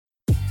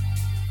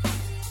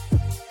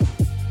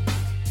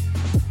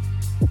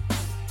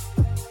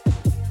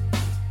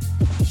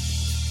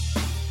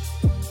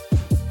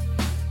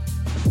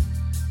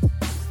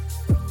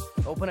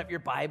Open up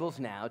your Bibles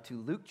now to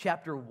Luke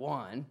chapter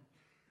 1.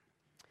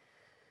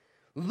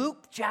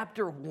 Luke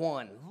chapter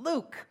 1.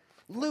 Luke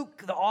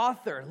the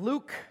author,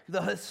 Luke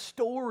the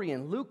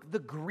historian, Luke the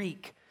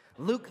Greek,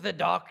 Luke the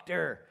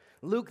doctor,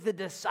 Luke the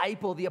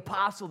disciple, the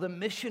apostle, the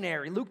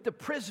missionary, Luke the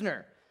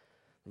prisoner.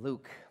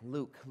 Luke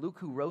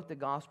who wrote the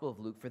Gospel of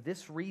Luke for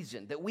this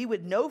reason, that we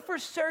would know for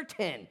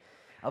certain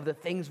of the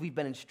things we've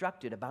been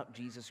instructed about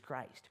Jesus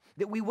Christ.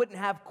 That we wouldn't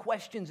have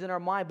questions in our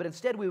mind, but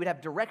instead we would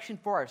have direction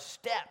for our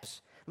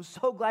steps. I'm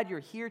so glad you're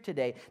here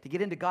today to get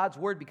into God's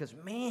Word because,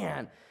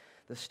 man,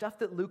 the stuff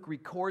that Luke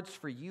records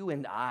for you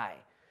and I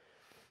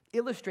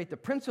illustrate the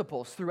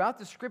principles throughout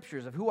the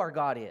Scriptures of who our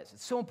God is.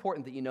 It's so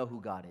important that you know who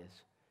God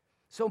is.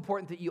 So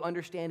important that you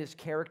understand His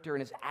character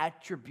and His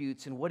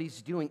attributes and what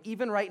He's doing,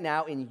 even right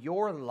now in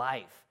your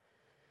life.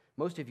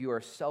 Most of you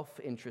are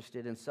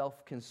self-interested and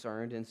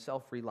self-concerned and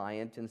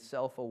self-reliant and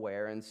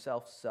self-aware and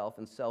self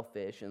and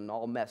selfish and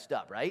all messed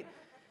up, right?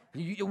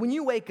 When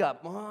you wake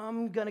up,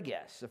 I'm going to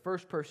guess, the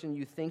first person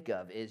you think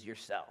of is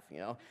yourself,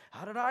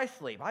 How did I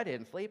sleep? I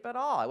didn't sleep at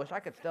all. I wish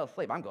I could still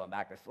sleep. I'm going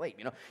back to sleep,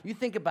 You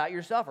think about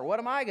yourself, or what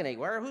am I going to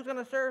eat? Who's going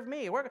to serve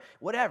me?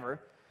 Whatever.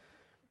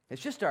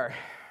 It's just our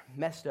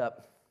messed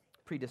up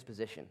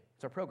predisposition.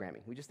 It's our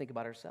programming. We just think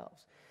about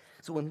ourselves.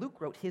 So when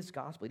Luke wrote his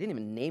gospel, he didn't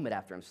even name it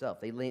after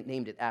himself. They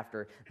named it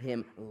after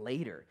him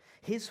later.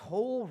 His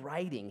whole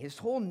writing, his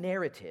whole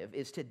narrative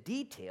is to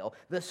detail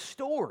the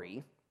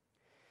story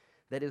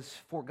that is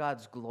for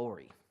God's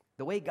glory,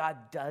 the way God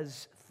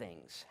does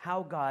things,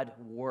 how God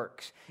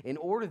works, in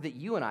order that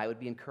you and I would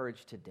be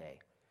encouraged today.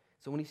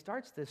 So when he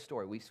starts this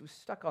story, we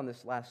stuck on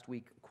this last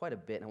week quite a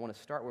bit, and I want to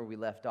start where we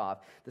left off.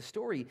 The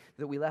story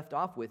that we left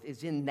off with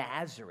is in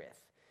Nazareth.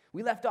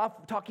 We left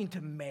off talking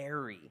to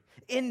Mary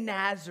in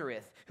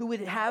Nazareth, who would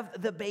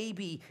have the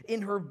baby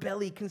in her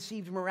belly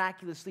conceived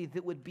miraculously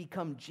that would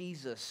become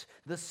Jesus,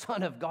 the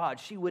Son of God.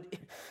 She would,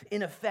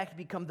 in effect,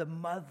 become the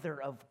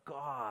mother of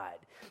God.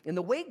 And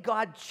the way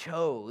God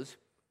chose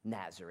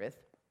Nazareth,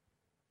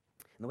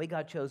 and the way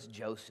God chose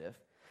Joseph,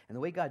 and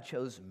the way God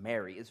chose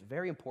Mary is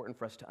very important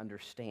for us to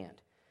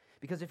understand.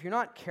 Because if you're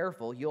not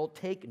careful, you'll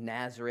take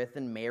Nazareth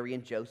and Mary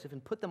and Joseph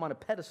and put them on a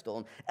pedestal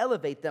and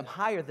elevate them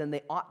higher than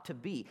they ought to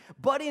be.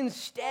 But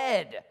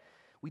instead,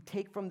 we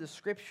take from the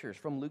Scriptures,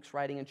 from Luke's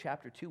writing in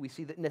chapter 2, we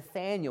see that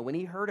Nathanael, when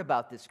he heard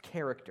about this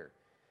character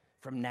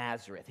from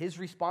Nazareth, his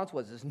response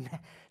was,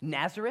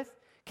 Nazareth?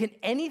 Can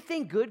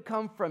anything good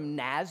come from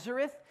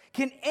Nazareth?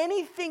 Can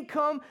anything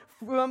come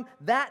from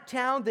that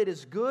town that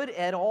is good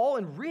at all?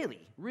 And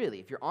really,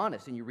 if you're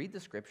honest and you read the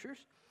Scriptures,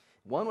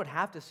 one would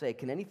have to say,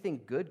 can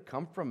anything good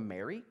come from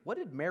Mary? What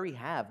did Mary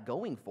have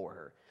going for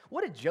her?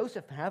 What did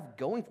Joseph have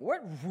going for them?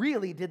 What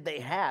really did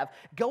they have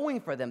going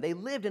for them? They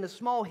lived in a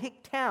small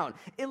hick town,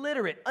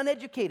 illiterate,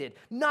 uneducated,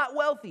 not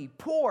wealthy,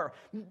 poor,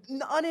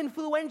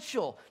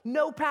 uninfluential,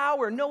 no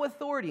power, no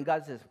authority. And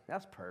God says,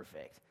 that's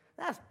perfect.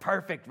 That's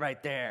perfect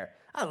right there.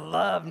 I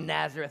love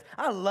Nazareth.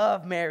 I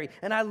love Mary.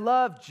 And I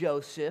love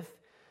Joseph.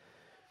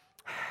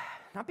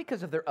 Not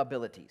because of their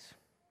abilities.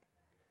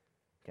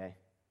 Okay?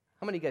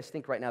 How many of you guys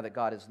think right now that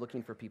God is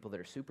looking for people that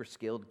are super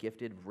skilled,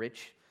 gifted,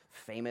 rich,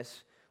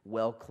 famous,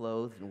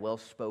 well-clothed, and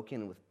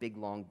well-spoken, with big,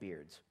 long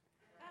beards?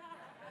 How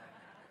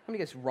many of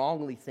you guys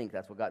wrongly think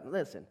that's what God...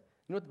 Listen,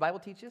 you know what the Bible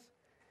teaches?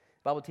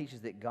 The Bible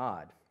teaches that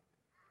God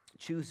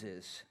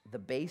chooses the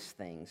base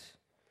things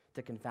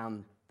to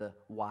confound the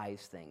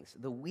wise things,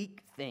 the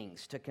weak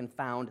things to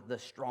confound the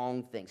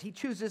strong things. He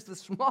chooses the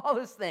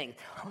smallest things.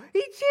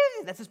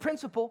 That's his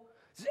principle.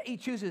 He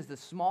chooses the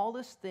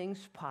smallest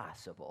things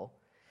possible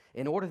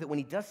in order that when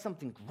he does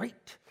something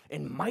great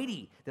and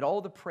mighty, that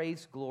all the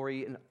praise,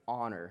 glory, and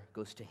honor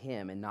goes to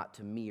him and not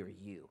to me or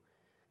you.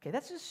 Okay,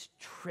 that's just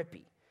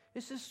trippy.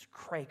 This is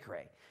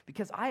cray-cray.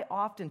 Because I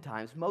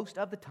oftentimes, most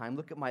of the time,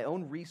 look at my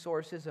own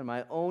resources and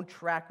my own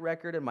track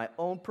record and my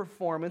own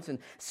performance and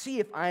see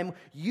if I'm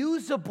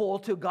usable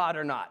to God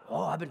or not.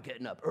 Oh, I've been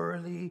getting up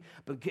early,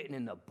 been getting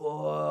in the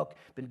book,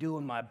 been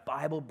doing my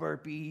Bible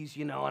burpees,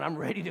 and I'm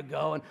ready to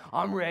go and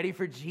I'm ready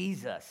for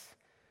Jesus.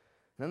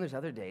 And then there's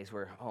other days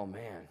where, oh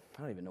man,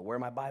 I don't even know where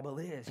my Bible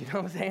is. You know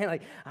what I'm saying?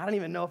 Like, I don't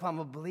even know if I'm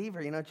a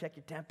believer. Check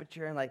your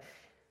temperature.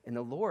 And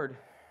the Lord,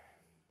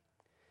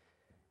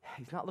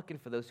 He's not looking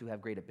for those who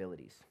have great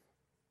abilities.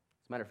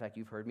 As a matter of fact,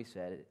 you've heard me say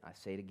it. I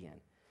say it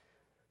again.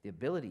 The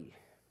ability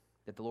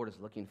that the Lord is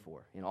looking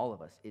for in all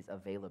of us is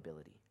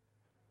availability.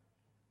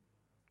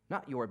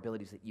 Not your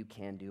abilities that you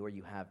can do or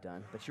you have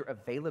done, but your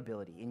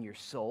availability in your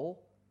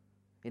soul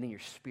and in your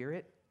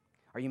spirit.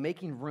 Are you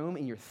making room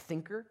in your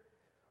thinker?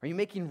 Are you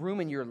making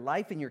room in your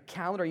life, in your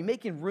calendar? Are you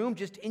making room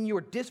just in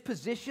your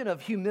disposition of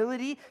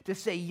humility to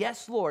say,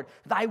 yes, Lord,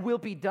 thy will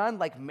be done,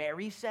 like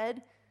Mary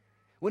said?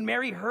 When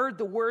Mary heard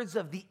the words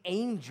of the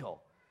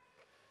angel,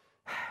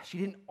 she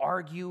didn't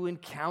argue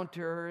and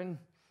counter and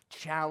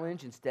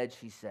challenge. Instead,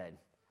 she said,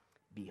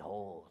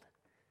 behold,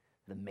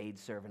 the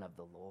maidservant of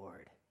the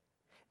Lord.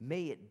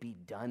 May it be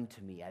done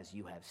to me as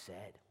you have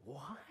said.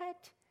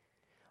 What?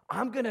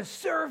 I'm going to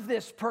serve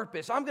this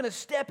purpose. I'm going to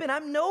step in.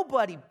 I'm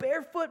nobody.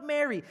 Barefoot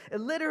Mary,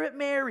 illiterate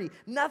Mary,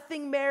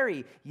 nothing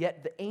Mary.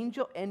 Yet the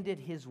angel ended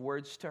his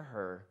words to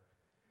her,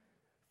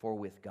 for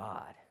with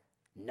God,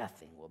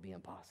 nothing will be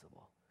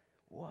impossible.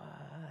 What?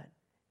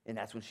 And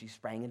that's when she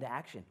sprang into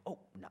action.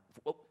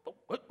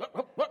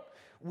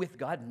 With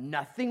God,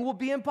 nothing will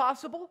be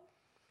impossible?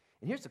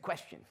 And here's the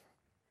question.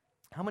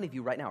 How many of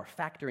you right now are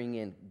factoring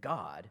in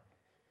God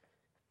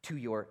to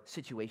your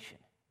situation?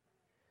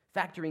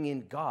 Factoring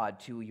in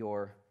God to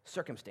your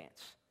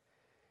circumstance?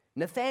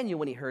 Nathanael,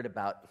 when he heard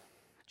about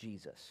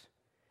Jesus,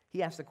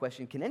 he asked the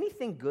question, can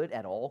anything good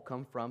at all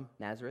come from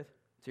Nazareth?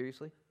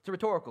 Seriously? It's a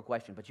rhetorical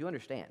question, but you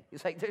understand.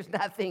 He's like, there's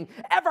nothing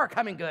ever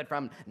coming good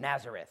from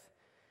Nazareth.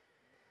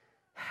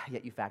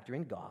 Yet you factor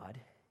in God,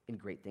 and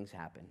great things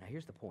happen. Now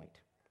here's the point.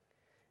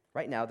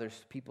 Right now,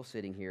 there's people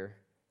sitting here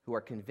who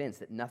are convinced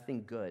that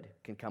nothing good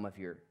can come of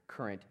your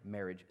current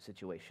marriage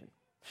situation.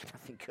 There's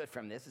nothing good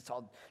from this. It's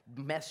all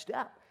messed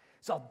up.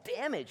 It's all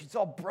damaged. It's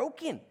all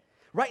broken.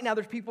 Right now,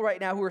 there's people right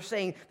now who are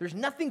saying, there's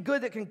nothing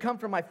good that can come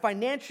from my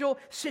financial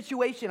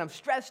situation. I'm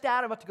stressed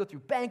out. I'm about to go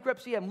through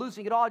bankruptcy. I'm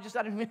losing it all.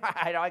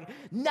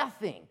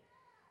 Nothing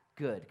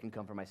good can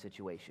come from my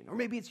situation. Or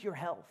maybe it's your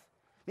health.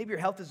 Maybe your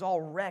health is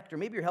all wrecked, or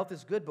maybe your health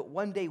is good, but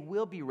one day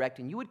will be wrecked,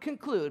 and you would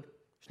conclude,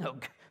 there's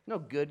no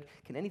good.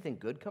 Can anything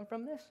good come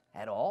from this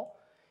at all?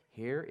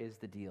 Here is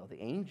the deal.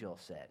 The angel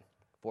said,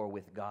 for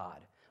with God,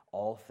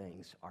 all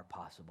things are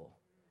possible.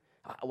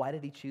 Why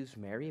did he choose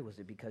Mary? Was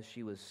it because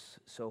she was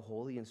so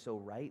holy and so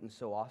right and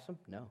so awesome?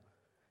 No.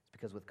 It's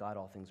because with God,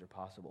 all things are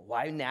possible.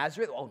 Why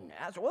Nazareth? Oh,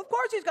 Nazareth. Well, of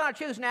course he's going to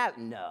choose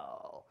Nazareth.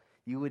 No,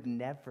 you would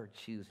never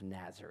choose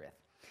Nazareth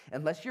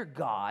unless you're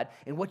God,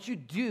 and what you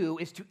do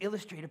is to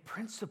illustrate a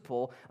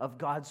principle of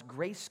God's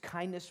grace,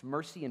 kindness,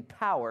 mercy, and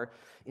power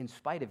in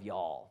spite of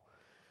y'all.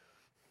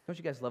 Don't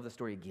you guys love the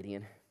story of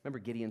Gideon? Remember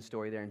Gideon's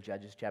story there in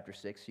Judges chapter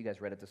 6? You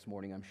guys read it this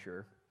morning, I'm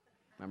sure.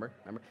 Remember?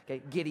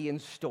 Okay,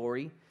 Gideon's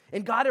story.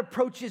 And God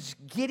approaches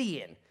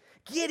Gideon,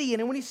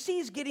 and when he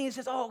sees Gideon, he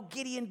says, oh,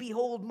 Gideon,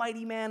 behold,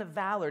 mighty man of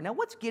valor. Now,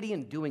 what's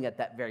Gideon doing at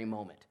that very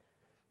moment?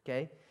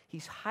 Okay?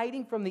 He's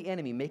hiding from the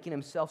enemy, making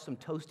himself some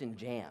toast and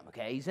jam,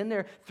 okay? He's in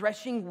there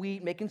threshing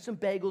wheat, making some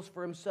bagels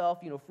for himself,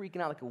 freaking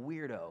out like a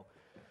weirdo.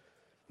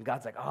 And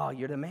God's like, oh,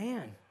 you're the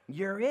man.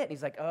 You're it. And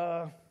he's like,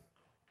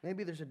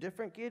 maybe there's a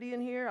different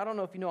Gideon here. I don't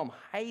know if you know I'm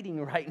hiding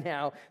right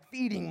now,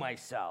 feeding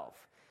myself.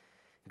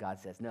 God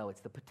says, no, it's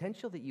the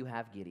potential that you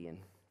have, Gideon,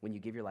 when you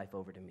give your life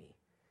over to me.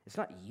 It's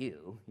not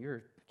you.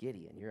 You're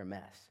Gideon. You're a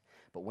mess.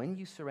 But when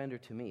you surrender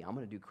to me, I'm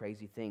going to do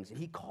crazy things. And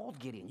he called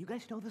Gideon. You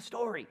guys know the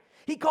story.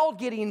 He called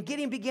Gideon.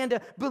 Gideon began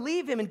to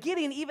believe him. And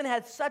Gideon even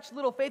had such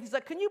little faith. He's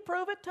like, can you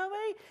prove it to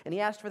me? And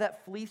he asked for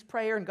that fleece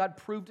prayer, and God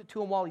proved it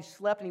to him while he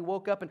slept. And he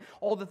woke up, and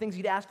all the things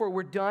he'd asked for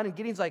were done. And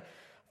Gideon's like,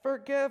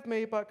 forgive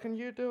me, but can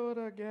you do it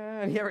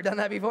again? You ever done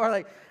that before?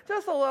 Like,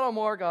 just a little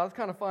more, God. It's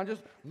kind of fun.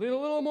 Just need a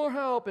little more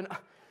help. And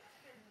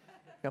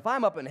if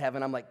I'm up in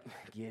heaven, I'm like,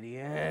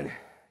 Gideon,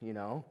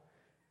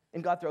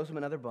 And God throws him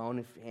another bone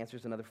and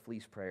answers another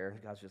fleece prayer.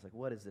 And God's just like,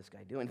 what is this guy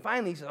doing? And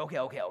finally, he says, okay,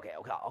 I'll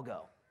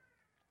go.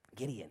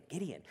 Gideon.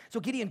 So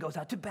Gideon goes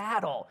out to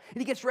battle,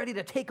 and he gets ready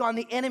to take on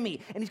the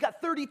enemy. And he's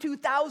got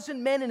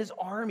 32,000 men in his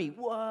army.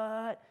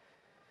 What?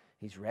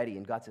 He's ready,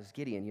 and God says,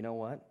 Gideon, you know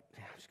what?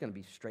 I'm just going to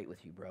be straight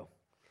with you, bro.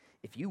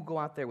 If you go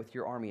out there with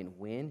your army and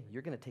win,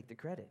 you're going to take the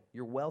credit.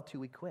 You're well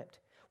too equipped.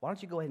 Why don't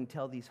you go ahead and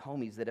tell these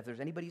homies that if there's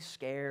anybody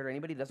scared or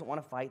anybody who doesn't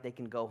want to fight, they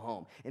can go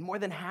home. And more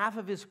than half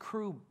of his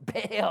crew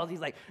bails.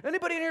 He's like,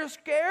 anybody in here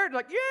scared?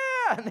 Like,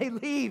 yeah, and they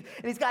leave.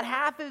 And he's got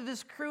half of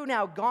his crew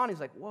now gone. He's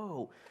like,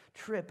 whoa,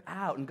 trip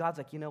out. And God's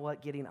like, you know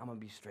what, Gideon, I'm going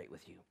to be straight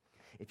with you.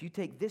 If you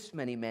take this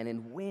many men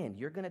and win,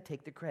 you're going to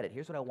take the credit.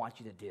 Here's what I want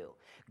you to do.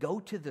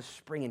 Go to the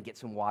spring and get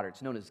some water.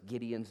 It's known as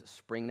Gideon's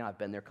Spring now. I've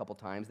been there a couple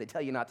times. They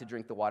tell you not to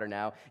drink the water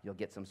now. You'll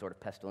get some sort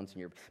of pestilence in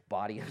your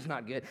body. It's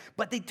not good.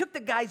 But they took the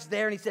guys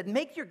there, and he said,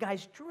 make your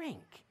guys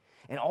drink.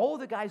 And all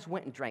the guys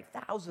went and drank,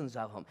 thousands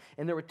of them.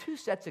 And there were two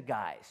sets of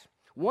guys.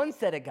 One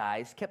set of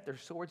guys kept their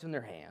swords in their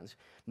hands,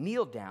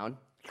 kneeled down,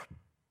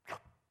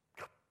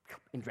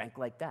 and drank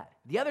like that.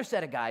 The other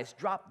set of guys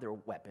dropped their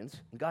weapons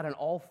and got on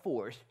all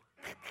fours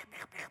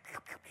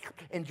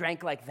and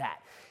drank like that.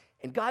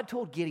 And God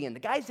told Gideon, the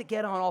guys that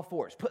get on all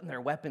fours, putting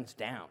their weapons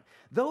down,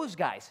 those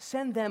guys,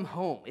 send them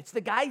home. It's the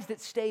guys that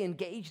stay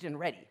engaged and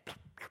ready.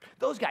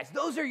 Those guys,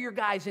 those are your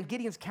guys. And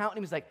Gideon's counting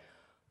him. He's like,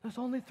 there's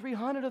only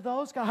 300 of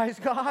those guys,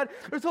 God.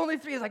 There's only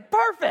 3. He's like,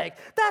 perfect.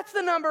 That's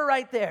the number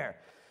right there.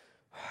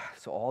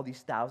 So all these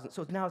thousands.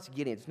 So now it's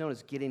Gideon. It's known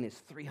as Gideon is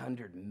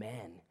 300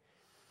 men.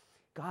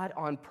 God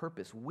on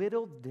purpose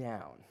whittled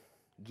down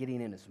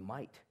Gideon in his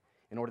might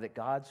in order that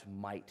God's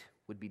might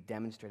would be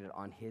demonstrated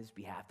on his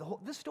behalf.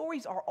 The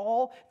stories are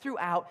all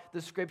throughout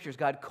the scriptures.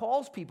 God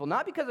calls people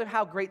not because of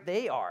how great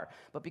they are,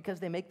 but because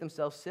they make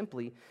themselves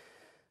simply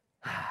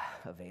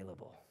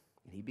available.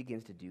 And he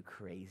begins to do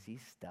crazy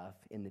stuff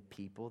in the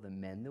people, the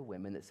men, the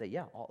women that say,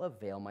 yeah, I'll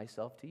avail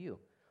myself to you.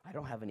 I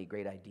don't have any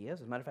great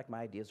ideas. As a matter of fact,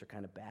 my ideas are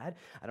kind of bad.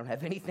 I don't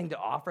have anything to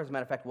offer. As a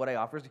matter of fact, what I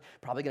offer is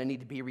probably going to need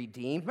to be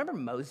redeemed. Remember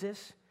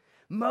Moses?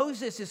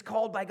 Moses is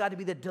called by God to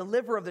be the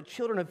deliverer of the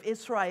children of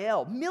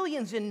Israel,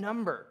 millions in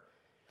number.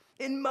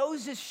 And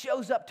Moses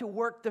shows up to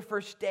work the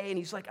first day, and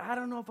he's like, I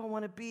don't know if I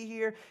want to be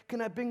here.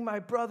 Can I bring my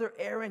brother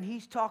Aaron?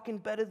 He's talking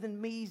better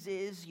than me's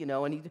is,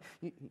 and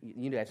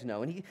you guys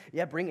know. And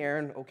bring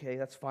Aaron. Okay,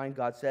 that's fine,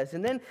 God says.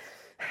 And then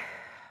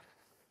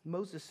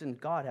Moses and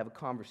God have a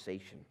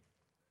conversation.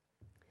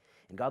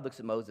 And God looks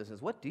at Moses and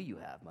says, what do you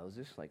have,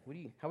 Moses? Like,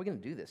 how are we going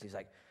to do this? He's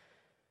like,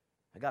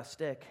 I got a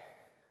stick.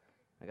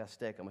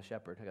 I'm a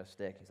shepherd. I got a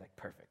stick. He's like,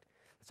 perfect.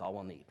 That's all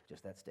we'll need,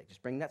 just that stick.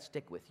 Just bring that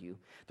stick with you.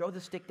 Throw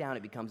the stick down,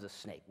 it becomes a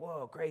snake.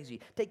 Whoa, crazy.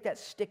 Take that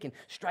stick and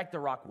strike the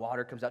rock,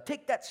 water comes out.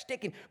 Take that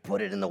stick and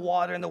put it in the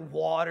water, and the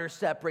water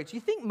separates.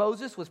 You think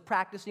Moses was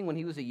practicing when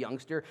he was a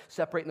youngster,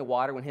 separating the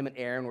water when him and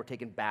Aaron were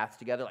taking baths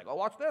together? Like, oh,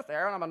 watch this,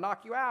 Aaron, I'm going to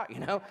knock you out,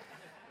 Let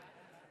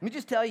me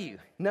just tell you,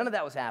 none of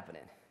that was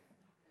happening,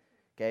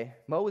 okay?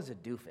 Mo was a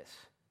doofus,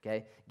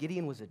 okay?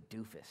 Gideon was a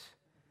doofus.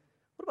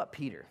 What about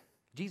Peter?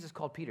 Jesus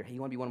called Peter, hey, you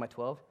want to be one of my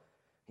 12?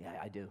 Yeah,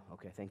 I do.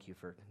 Okay, thank you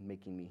for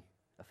making me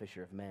a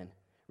fisher of men,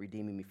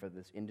 redeeming me for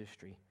this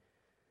industry.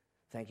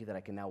 Thank you that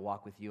I can now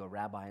walk with you, a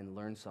rabbi, and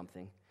learn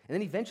something. And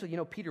then eventually,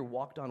 Peter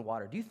walked on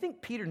water. Do you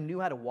think Peter knew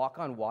how to walk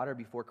on water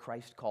before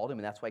Christ called him?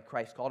 And that's why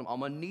Christ called him,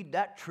 I'm going to need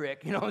that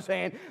trick, you know what I'm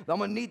saying? I'm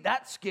going to need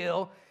that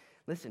skill.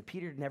 Listen,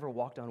 Peter never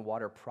walked on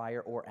water prior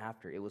or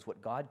after. It was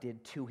what God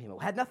did to him.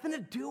 It had nothing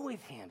to do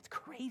with him. It's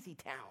crazy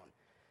town.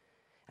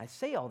 I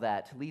say all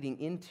that leading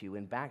into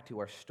and back to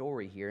our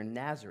story here in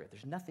Nazareth.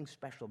 There's nothing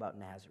special about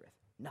Nazareth.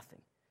 Nothing.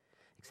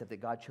 Except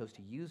that God chose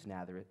to use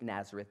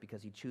Nazareth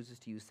because he chooses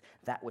to use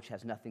that which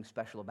has nothing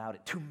special about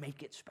it to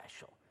make it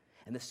special.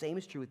 And the same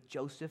is true with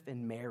Joseph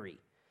and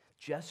Mary.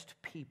 Just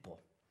people,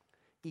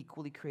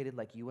 equally created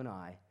like you and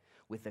I,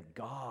 with a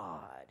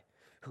God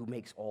who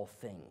makes all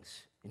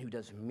things and who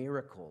does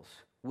miracles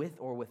with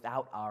or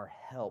without our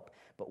help.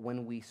 But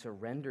when we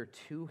surrender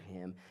to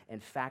him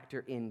and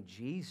factor in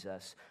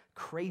Jesus,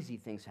 crazy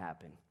things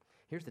happen.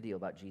 Here's the deal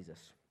about Jesus.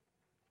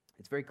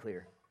 It's very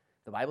clear.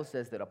 The Bible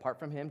says that apart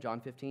from him,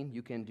 John 15,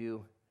 you can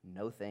do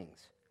no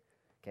things.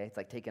 Okay, it's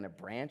like taking a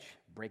branch,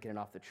 breaking it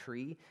off the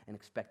tree, and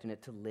expecting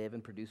it to live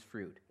and produce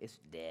fruit. It's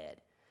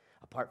dead.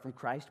 Apart from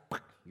Christ,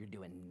 you're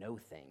doing no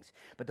things.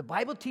 But the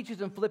Bible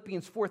teaches in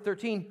Philippians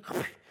 4:13,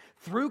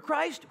 through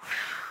Christ,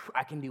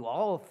 I can do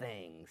all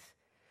things.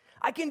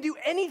 I can do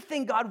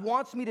anything God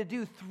wants me to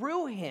do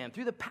through him,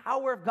 through the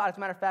power of God. As a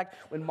matter of fact,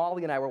 when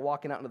Molly and I were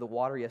walking out into the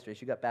water yesterday,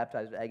 she got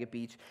baptized at Agate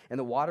Beach, and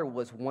the water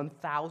was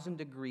 1,000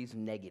 degrees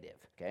negative,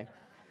 okay?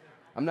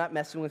 I'm not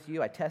messing with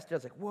you. I tested. I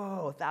was like,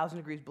 whoa, 1,000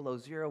 degrees below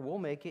zero. We'll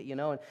make it,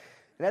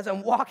 And as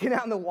I'm walking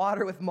out in the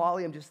water with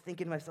Molly, I'm just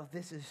thinking to myself,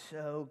 this is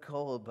so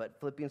cold. But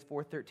Philippians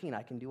 4:13,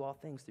 I can do all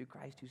things through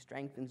Christ who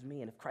strengthens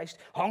me. And if Christ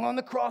hung on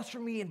the cross for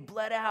me and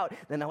bled out,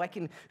 then now I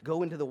can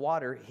go into the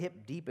water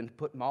hip deep and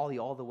put Molly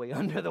all the way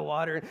under the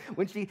water. And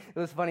it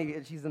was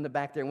funny, she's in the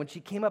back there. And when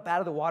she came up out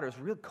of the water, it was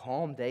a real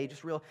calm day,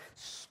 just real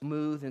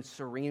smooth and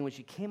serene. When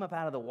she came up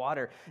out of the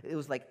water, it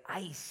was like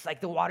ice,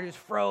 like the water just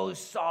froze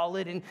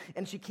solid.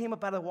 And she came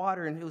up out of the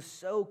water, and it was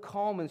so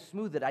calm and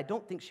smooth that I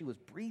don't think she was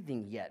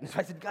breathing yet. And so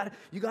I said,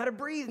 you got to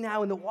breathe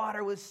now. And the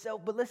water was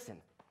but listen,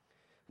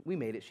 we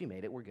made it. She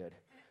made it. We're good.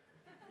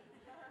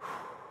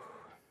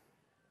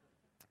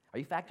 Are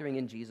you factoring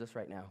in Jesus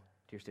right now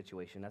to your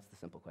situation? That's the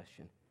simple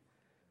question.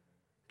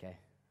 Okay?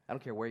 I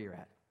don't care where you're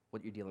at,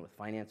 what you're dealing with,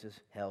 finances,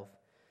 health,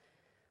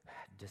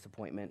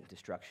 disappointment,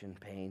 destruction,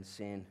 pain,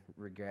 sin,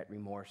 regret,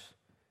 remorse.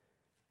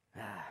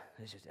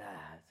 It's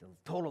a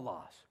total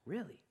loss.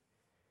 Really?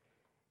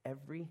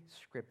 Every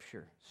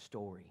scripture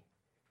story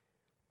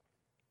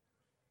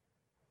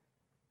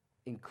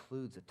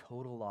includes a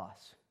total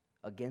loss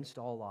against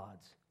all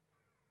odds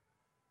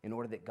in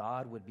order that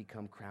God would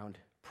become crowned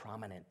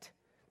prominent,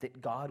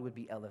 that God would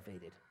be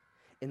elevated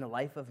in the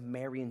life of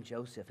Mary and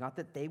Joseph. Not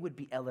that they would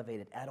be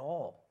elevated at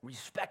all,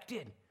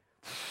 respected,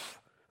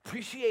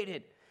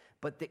 appreciated,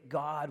 but that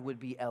God would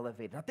be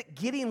elevated. Not that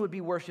Gideon would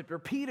be worshiped or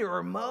Peter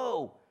or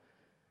Mo.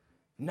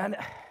 None.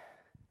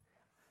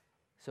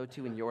 So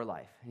too in your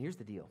life. And here's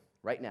the deal.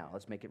 Right now,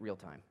 let's make it real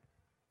time.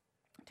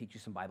 I'll teach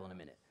you some Bible in a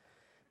minute.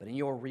 But in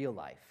your real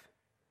life,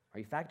 are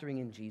you factoring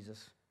in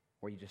Jesus,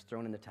 or are you just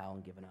thrown in the towel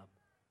and given up?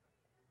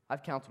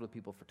 I've counseled with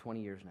people for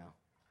 20 years now,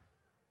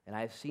 and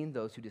I have seen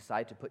those who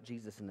decide to put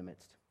Jesus in the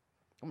midst.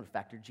 I'm going to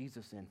factor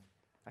Jesus in.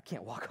 I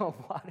can't walk on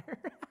water.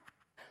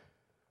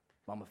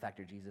 But I'm going to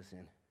factor Jesus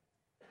in.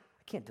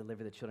 I can't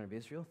deliver the children of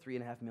Israel,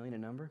 3.5 million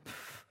in number.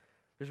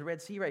 There's a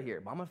Red Sea right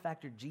here, but I'm going to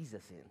factor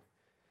Jesus in.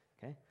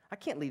 Okay? I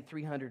can't lead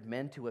 300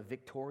 men to a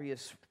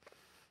victorious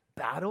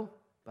battle,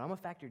 but I'm going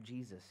to factor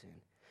Jesus in.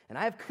 And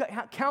I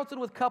have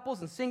counseled with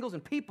couples and singles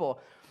and people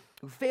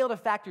who fail to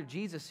factor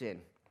Jesus in,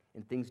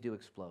 and things do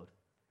explode.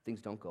 Things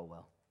don't go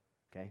well,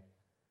 okay?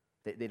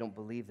 They don't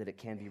believe that it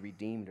can be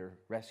redeemed or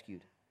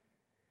rescued.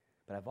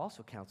 But I've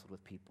also counseled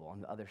with people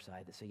on the other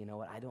side that say, you know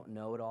what, I don't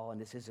know it all,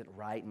 and this isn't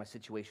right, my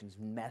situation's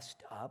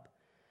messed up,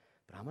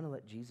 but I'm going to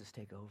let Jesus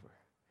take over.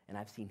 And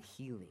I've seen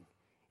healing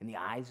in the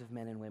eyes of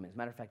men and women. As a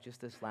matter of fact,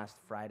 just this last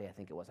Friday, I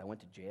think it was, I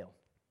went to jail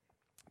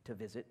to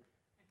visit.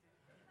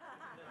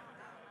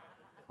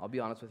 I'll be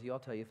honest with you. I'll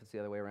tell you if it's the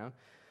other way around.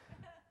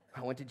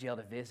 I went to jail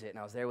to visit, and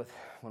I was there with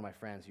one of my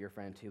friends, your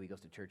friend too. He goes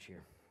to church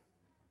here.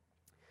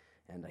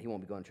 And he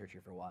won't be going to church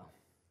here for a while.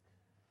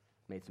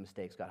 Made some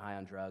mistakes, got high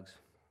on drugs,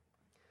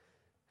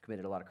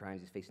 committed a lot of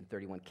crimes. He's facing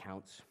 31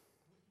 counts.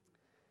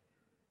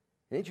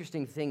 The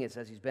interesting thing is,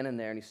 as he's been in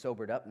there and he's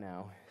sobered up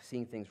now,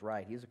 seeing things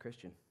right, he's a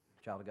Christian,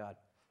 child of God.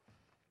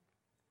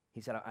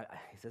 He said,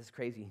 he says, it's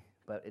crazy,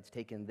 but it's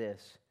taken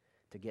this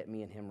to get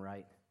me and him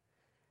right.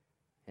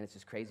 And it's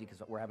just crazy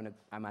because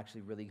I'm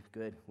actually really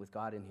good with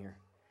God in here.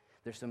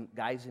 There's some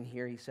guys in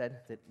here, he said,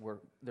 that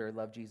they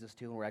love Jesus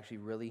too, and we're actually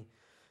really,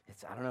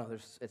 it's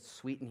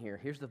sweet in here.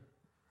 Here's the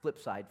flip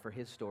side for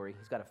his story.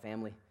 He's got a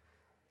family.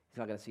 He's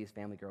not going to see his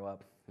family grow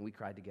up, and we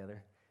cried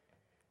together.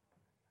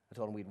 I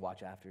told him we'd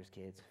watch after his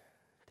kids,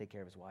 take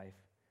care of his wife.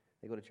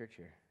 They go to church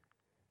here.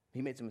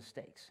 He made some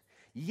mistakes.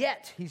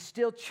 Yet, he's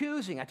still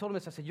choosing. I told him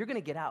this, I said, you're going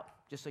to get out,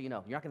 just so you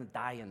know. You're not going to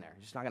die in there.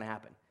 It's just not going to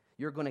happen.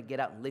 You're going to get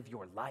out and live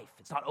your life.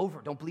 It's not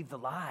over. Don't believe the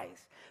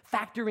lies.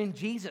 Factor in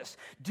Jesus.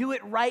 Do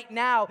it right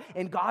now,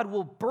 and God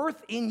will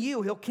birth in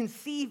you. He'll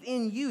conceive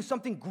in you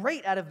something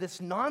great out of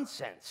this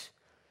nonsense.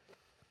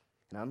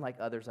 And unlike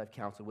others I've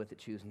counseled with that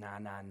choose, nah,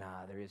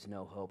 there is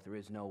no hope. There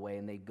is no way.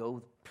 And they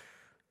go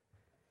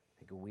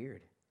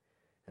weird.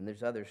 And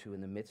there's others who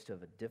in the midst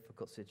of a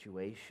difficult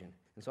situation.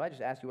 And so I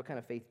just ask you, what kind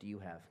of faith do you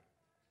have?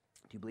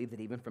 Do you believe that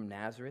even from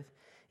Nazareth,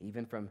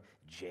 even from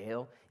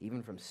jail,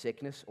 even from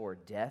sickness or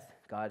death,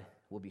 God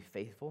will be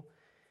faithful?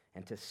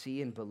 And to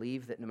see and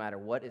believe that no matter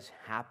what is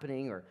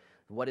happening or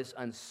what is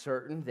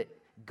uncertain, that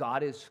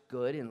God is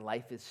good and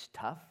life is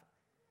tough?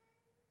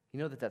 You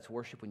know that that's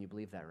worship when you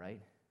believe that, right?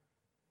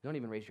 Don't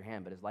even raise your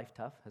hand, but is life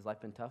tough? Has life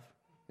been tough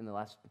in the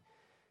last,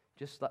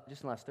 just in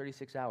the last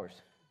 36 hours?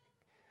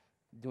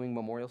 Doing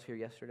memorials here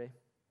yesterday,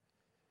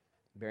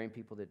 burying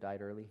people that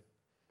died early.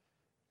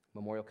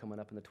 Memorial coming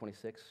up in the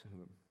 26th,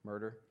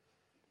 murder.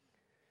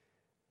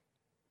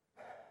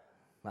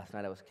 Last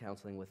night I was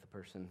counseling with the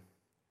person.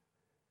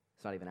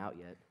 It's not even out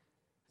yet.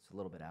 It's a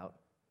little bit out.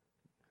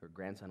 Her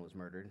grandson was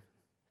murdered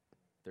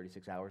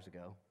 36 hours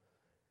ago.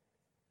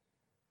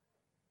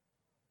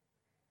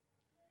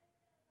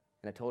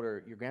 And I told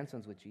her, your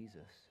grandson's with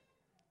Jesus.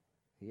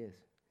 He is.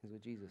 He's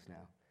with Jesus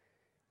now.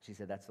 She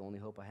said, that's the only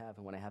hope I have.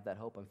 And when I have that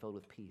hope, I'm filled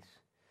with peace.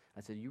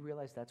 I said, you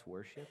realize that's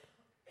worship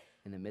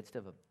in the midst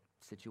of a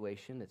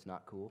situation that's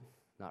not cool,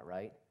 not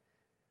right?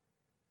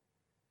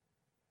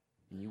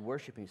 And you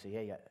worship and you say,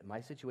 hey, my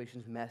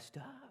situation's messed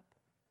up.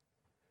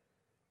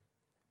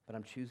 But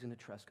I'm choosing to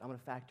trust. I'm going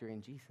to factor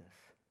in Jesus.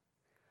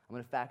 I'm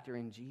going to factor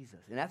in Jesus.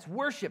 And that's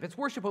worship. It's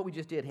worship what we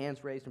just did.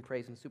 Hands raised and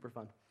praise, and super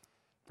fun.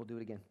 We'll do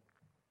it again.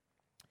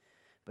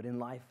 But in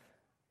life,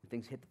 when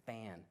things hit the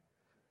fan,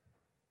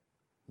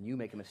 and you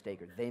make a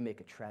mistake or they make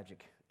a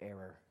tragic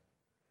error,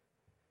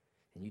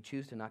 and you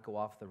choose to not go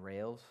off the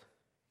rails,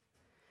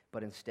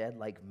 but instead,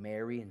 like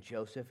Mary and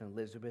Joseph and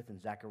Elizabeth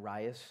and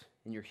Zacharias,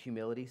 in your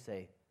humility,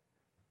 say,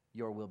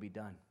 your will be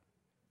done.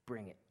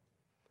 Bring it.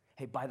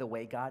 Hey, by the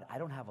way, God, I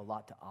don't have a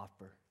lot to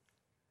offer.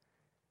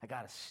 I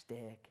got a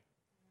stick.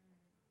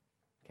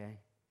 Okay?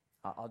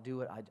 I'll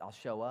do it. I'll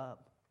show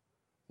up.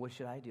 What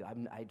should I do?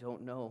 I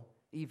don't know.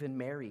 Even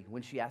Mary,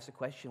 when she asked the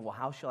question, well,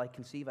 how shall I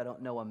conceive? I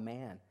don't know a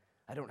man.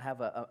 I don't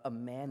have a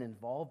man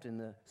involved in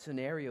the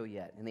scenario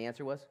yet. And the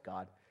answer was,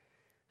 God,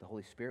 the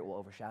Holy Spirit will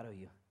overshadow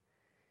you.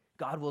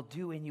 God will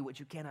do in you what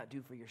you cannot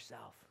do for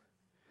yourself.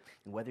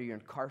 And whether you're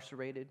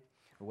incarcerated,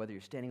 or whether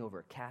you're standing over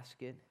a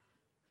casket,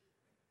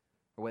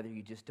 or whether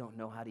you just don't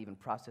know how to even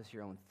process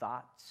your own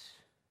thoughts,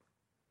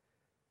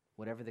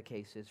 whatever the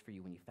case is for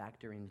you, when you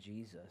factor in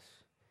Jesus,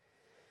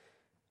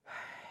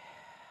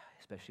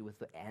 especially with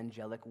the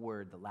angelic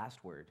word, the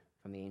last word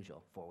from the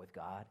angel, for with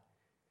God,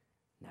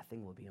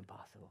 nothing will be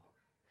impossible.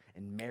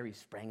 And Mary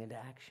sprang into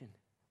action.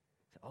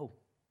 So,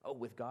 oh,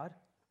 with God?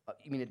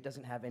 You mean it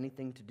doesn't have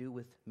anything to do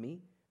with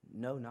me?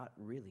 No, not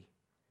really.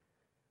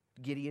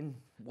 Gideon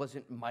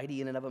wasn't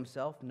mighty in and of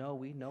himself. No,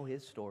 we know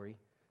his story.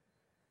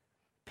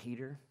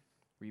 Peter,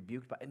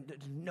 rebuked by...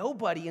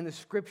 Nobody in the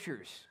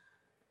scriptures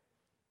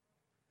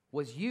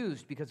was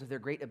used because of their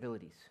great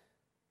abilities.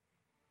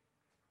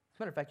 As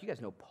a matter of fact, you guys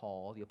know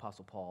Paul, the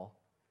Apostle Paul.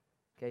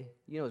 Okay?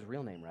 You know his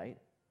real name, right?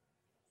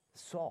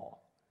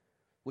 Saul,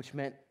 which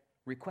meant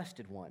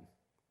requested one,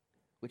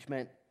 which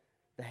meant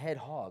the head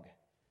hog,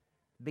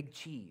 big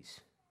cheese,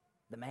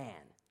 the man.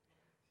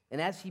 And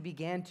as he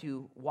began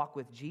to walk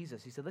with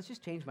Jesus, he said, let's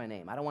just change my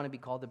name. I don't want to be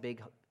called the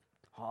big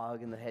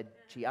hog and the head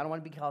cheese. I don't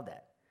want to be called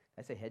that.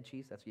 Did I say head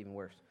cheese? That's even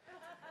worse.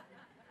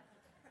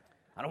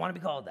 I don't want to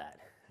be called that.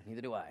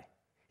 Neither do I.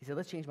 He said,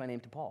 let's change my name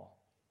to Paul.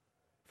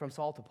 From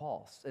Saul to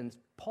Paul. And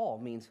Paul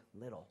means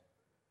little.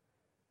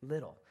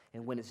 Little.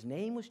 And when his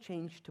name was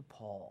changed to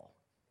Paul,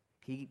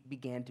 he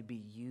began to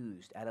be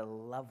used at a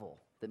level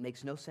that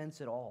makes no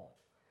sense at all.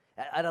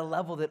 At a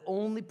level that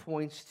only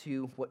points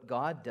to what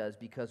God does,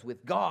 because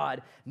with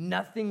God,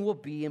 nothing will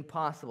be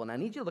impossible. Now, I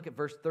need you to look at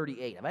verse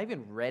 38. Have I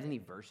even read any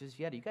verses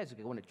yet? Are you guys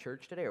going to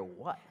church today or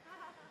what?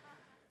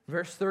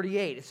 Verse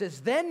 38, it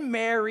says, Then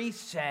Mary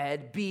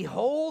said,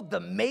 Behold, the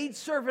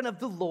maidservant of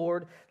the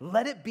Lord,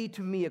 let it be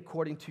to me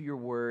according to your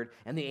word.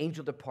 And the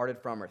angel departed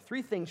from her.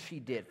 3 things she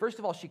did. First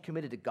of all, she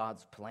committed to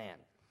God's plan.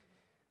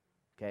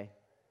 Okay?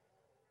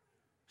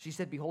 She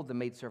said, Behold, the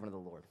maidservant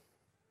of the Lord.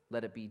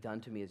 Let it be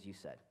done to me as you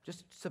said.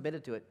 Just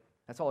submitted to it.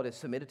 That's all it is,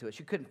 submitted to it.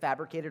 She couldn't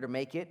fabricate it or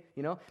make it,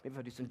 Maybe if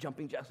I do some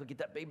jumping jacks, I'll get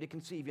that baby to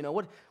conceive,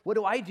 What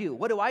do I do?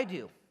 What do I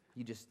do?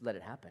 You just let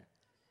it happen.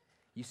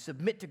 You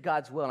submit to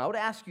God's will. And I would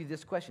ask you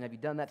this question. Have you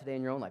done that today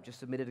in your own life? Just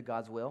submitted to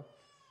God's will?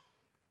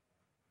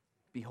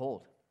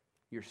 Behold,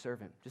 your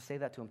servant. Just say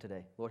that to him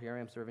today. Lord, here I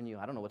am serving you.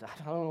 I don't know what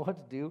to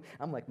do.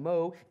 I'm like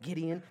Mo,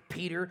 Gideon,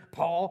 Peter,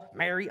 Paul,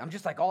 Mary. I'm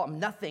just like I'm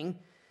nothing.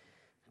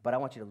 But I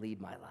want you to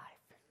lead my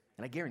life.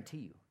 And I guarantee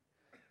you,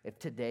 if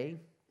today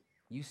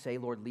you say,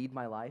 Lord, lead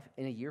my life,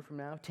 in a year from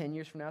now, 10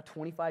 years from now,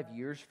 25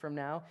 years from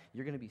now,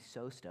 you're going to be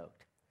so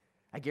stoked.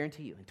 I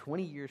guarantee you, in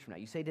 20 years from now,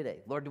 you say today,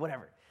 Lord,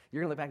 whatever.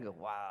 You're going to look back and go,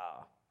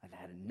 wow, I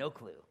had no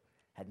clue.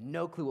 Had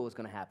no clue what was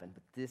going to happen,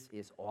 but this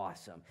is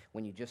awesome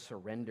when you just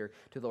surrender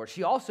to the Lord.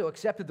 She also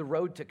accepted the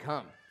road to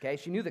come, okay?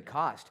 She knew the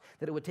cost,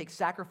 that it would take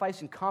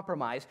sacrifice and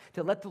compromise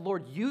to let the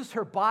Lord use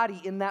her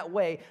body in that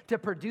way to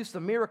produce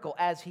the miracle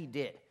as he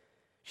did.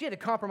 She had to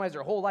compromise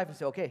her whole life and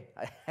say, okay,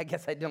 I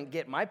guess I don't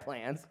get my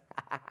plans.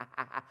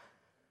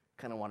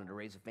 Kind of wanted to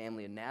raise a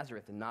family in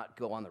Nazareth and not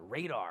go on the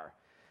radar.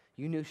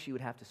 You knew she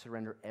would have to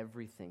surrender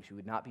everything. She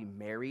would not be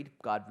married.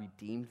 God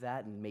redeemed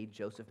that and made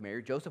Joseph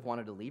marry. Joseph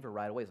wanted to leave her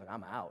right away. He's like,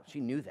 I'm out.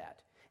 She knew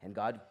that. And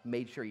God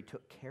made sure he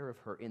took care of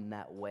her in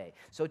that way.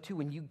 So too,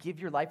 when you give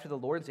your life to the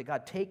Lord and say,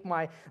 God, take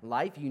my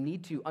life, you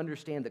need to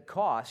understand the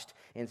cost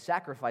and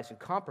sacrifice and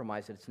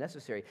compromise that it's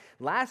necessary.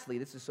 Lastly,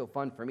 this is so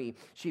fun for me,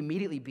 she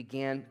immediately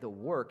began the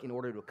work in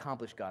order to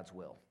accomplish God's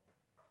will.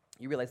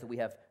 You realize that we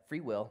have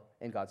free will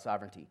and God's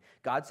sovereignty.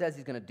 God says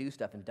he's going to do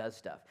stuff and does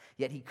stuff.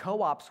 Yet he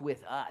co-ops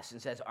with us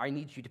and says, I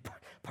need you to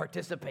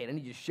participate. I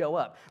need you to show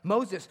up.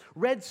 Moses,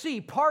 Red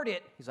Sea, part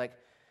it. He's like,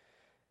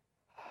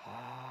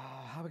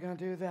 how are we going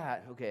to do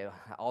that? Okay,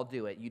 I'll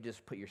do it. You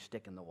just put your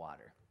stick in the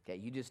water. Okay,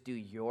 you just do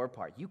your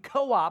part. You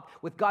co-op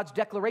with God's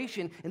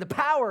declaration and the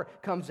power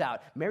comes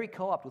out. Mary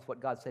co-opted with what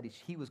God said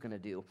he was going to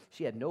do.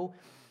 She had no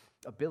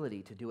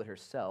ability to do it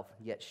herself,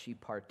 yet she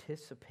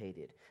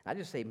participated. And I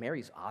just say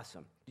Mary's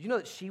awesome. Did you know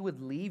that she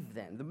would leave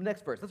then? The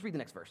next verse. Let's read the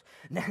next verse.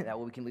 That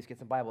way we can at least get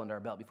some Bible under our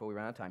belt before we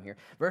run out of time here.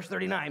 Verse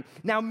 39.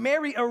 Now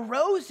Mary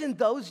arose in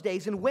those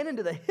days and went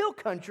into the hill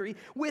country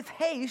with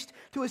haste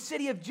to a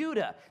city of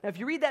Judah. Now if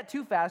you read that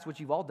too fast, which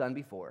you've all done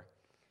before,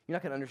 you're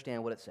not going to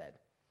understand what it said.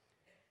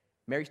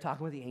 Mary's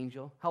talking with the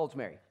angel. How old's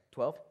Mary?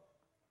 12?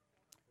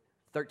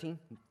 13?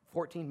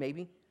 14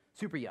 maybe?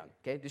 Super young,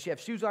 okay? Does she have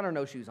shoes on or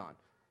no shoes on?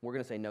 We're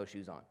going to say no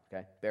shoes on,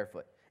 okay?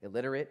 Barefoot.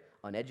 Illiterate,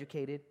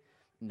 uneducated,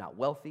 not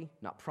wealthy,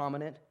 not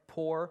prominent,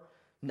 poor,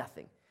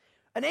 nothing.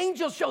 An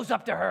angel shows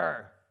up to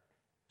her.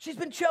 She's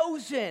been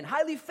chosen,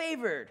 highly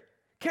favored.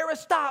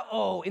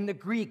 Keristao in the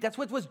Greek. That's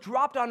what was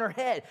dropped on her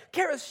head.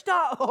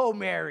 Keristao,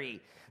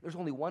 Mary. There's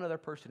only one other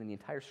person in the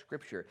entire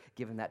scripture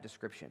given that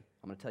description.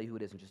 I'm going to tell you who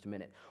it is in just a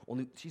minute.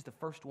 She's the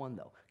first one,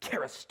 though.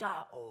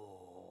 Keristao.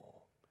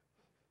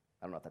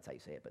 I don't know if that's how you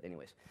say it, but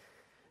anyways.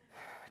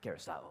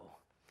 Keristao.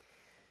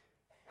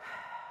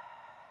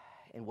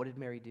 And what did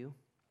Mary do?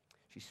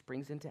 She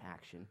springs into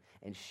action,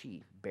 and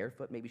she,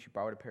 barefoot, maybe she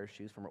borrowed a pair of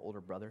shoes from her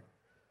older brother,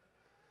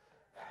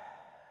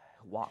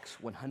 walks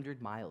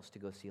 100 miles to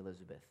go see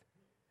Elizabeth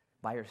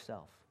by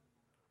herself,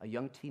 a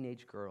young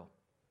teenage girl.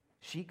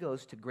 She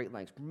goes to great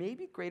lengths,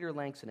 maybe greater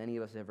lengths than any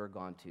of us have ever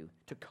gone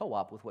to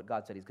co-op with what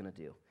God said he's going to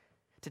do,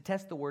 to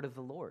test the word of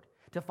the Lord,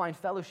 to find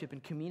fellowship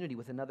and community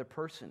with another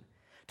person,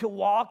 to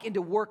walk and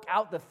to work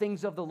out the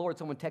things of the Lord.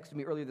 Someone texted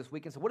me earlier this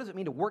week and said, what does it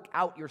mean to work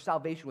out your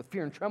salvation with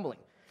fear and trembling?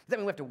 Does that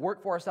mean we have to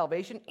work for our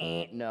salvation?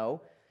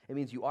 No. It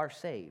means you are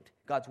saved.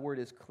 God's word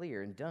is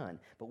clear and done,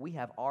 but we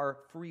have our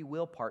free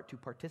will part to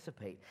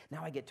participate.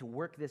 Now I get to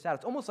work this out.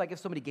 It's almost like if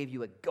somebody gave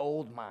you a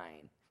gold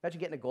mine. Imagine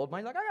getting a gold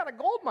mine. Like, I got a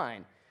gold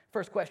mine.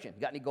 First question,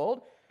 you got any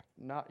gold?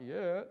 Not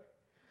yet.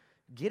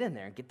 Get in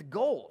there and get the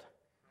gold.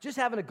 Just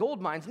having a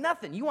gold mine's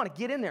nothing. You want to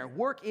get in there and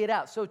work it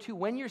out. So too,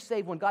 when you're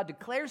saved, when God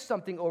declares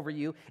something over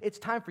you, it's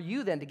time for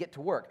you then to get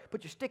to work.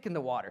 Put your stick in the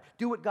water.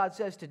 Do what God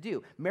says to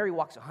do. Mary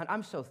walks 100.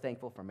 I'm so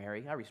thankful for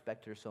Mary. I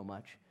respect her so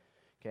much.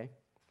 Okay?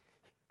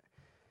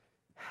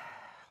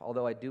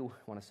 Although I do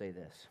want to say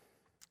this.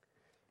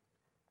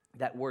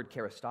 That word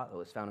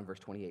keristao is found in verse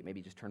 28.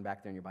 Maybe just turn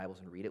back there in your Bibles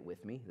and read it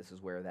with me. This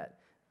is where that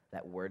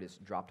word is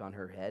dropped on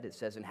her head. It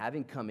says, and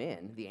having come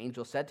in, the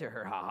angel said to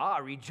her,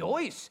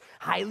 rejoice,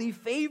 highly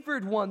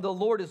favored one, the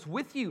Lord is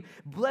with you.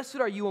 Blessed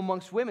are you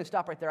amongst women.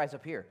 Stop right there, eyes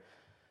up here.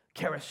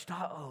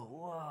 Keristao,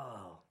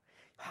 whoa.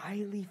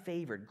 Highly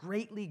favored,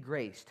 greatly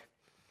graced.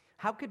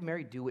 How could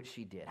Mary do what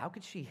she did? How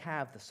could she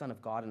have the Son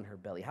of God in her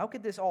belly? How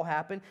could this all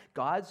happen?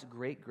 God's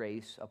great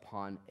grace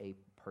upon a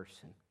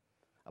person,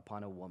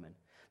 upon a woman.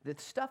 The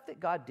stuff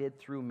that God did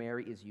through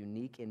Mary is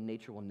unique in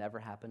nature, will never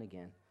happen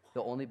again.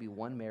 There'll only be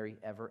one Mary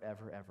ever,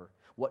 ever, ever.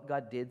 What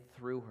God did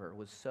through her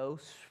was so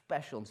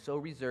special and so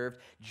reserved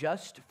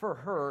just for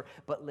her.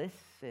 But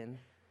listen,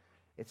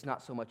 It's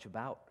not so much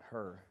about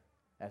her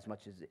as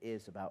much as it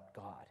is about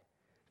God.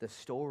 The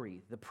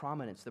story, the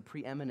prominence, the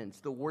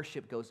preeminence, the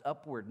worship goes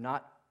upward,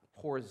 not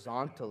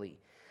horizontally.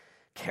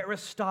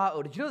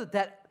 Keristao, did you know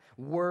that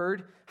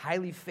word,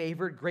 highly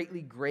favored,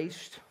 greatly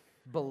graced,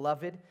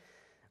 beloved,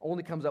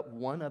 only comes up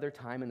one other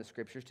time in the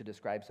scriptures to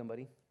describe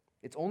somebody?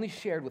 It's only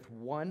shared with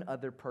one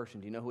other person.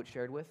 Do you know who it's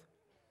shared with?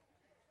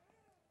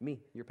 Me,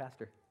 your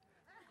pastor.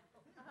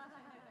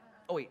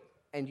 Oh, wait,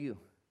 and you,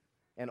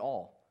 and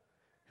all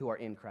who are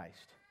in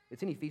Christ.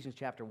 It's in Ephesians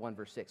chapter 1,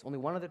 verse 6. Only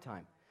one other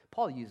time.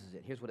 Paul uses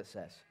it. Here's what it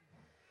says.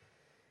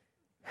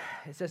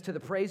 It says, to the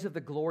praise of the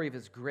glory of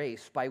his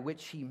grace, by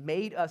which he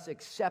made us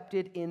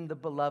accepted in the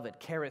beloved.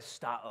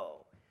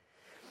 Keristao.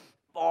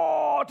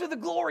 Oh, to the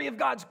glory of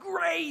God's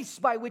grace,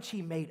 by which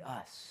he made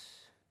us.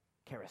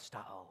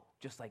 Keristao.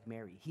 Just like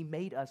Mary. He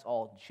made us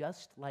all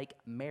just like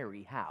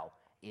Mary. How?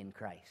 In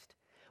Christ.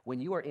 When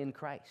you are in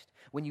Christ,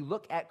 when you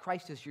look at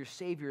Christ as your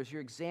Savior, as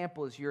your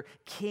example, as your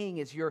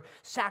King, as your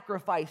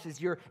sacrifice, as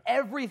your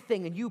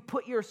everything, and you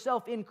put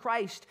yourself in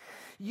Christ,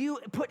 you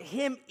put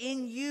Him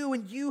in you,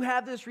 and you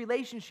have this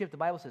relationship. The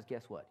Bible says,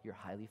 guess what? You're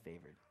highly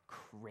favored.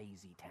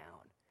 Crazy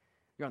town.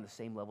 You're on the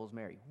same level as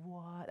Mary.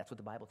 What? That's what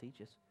the Bible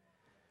teaches.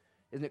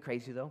 Isn't it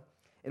crazy, though?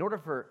 In order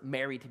for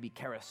Mary to be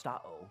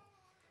Keristao,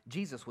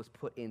 Jesus was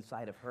put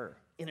inside of her,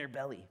 in her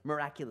belly,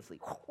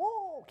 miraculously.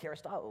 Whoa,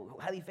 Keristao,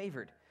 highly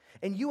favored.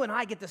 And you and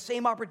I get the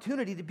same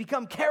opportunity to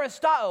become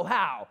Keristao.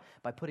 How?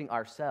 By putting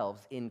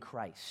ourselves in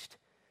Christ.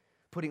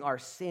 Putting our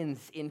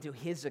sins into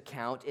His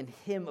account and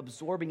Him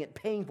absorbing it,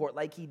 paying for it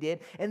like He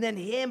did. And then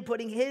Him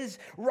putting His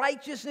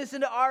righteousness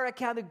into our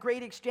account, a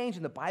great exchange.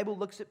 And the Bible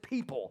looks at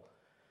people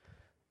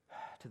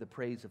to the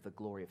praise of the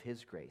glory of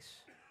His grace,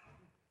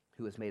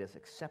 who has made us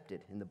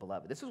accepted in the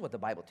beloved. This is what the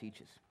Bible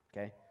teaches,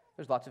 okay?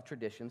 There's lots of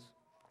traditions,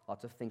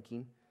 lots of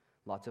thinking,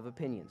 lots of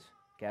opinions.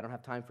 Okay, I don't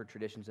have time for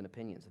traditions and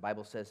opinions. The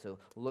Bible says to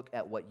look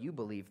at what you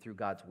believe through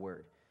God's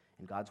word.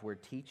 And God's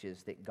word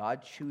teaches that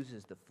God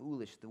chooses the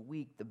foolish, the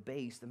weak, the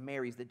base, the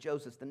Marys, the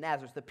Josephs, the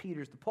Nazareth, the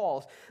Peters, the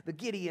Pauls, the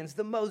Gideons,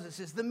 the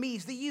Moseses, the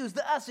me's, the you's,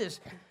 the us's,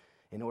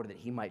 in order that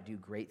He might do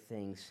great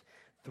things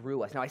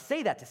through us. Now, I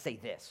say that to say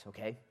this,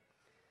 okay?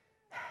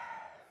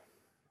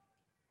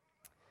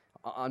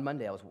 On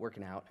Monday, I was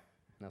working out,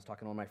 and I was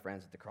talking to one of my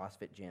friends at the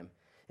CrossFit gym,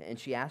 and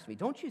she asked me,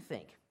 don't you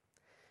think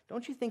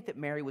that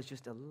Mary was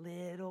just a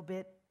little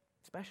bit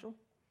special?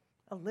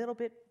 A little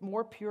bit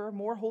more pure,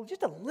 more holy,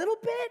 just a little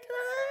bit?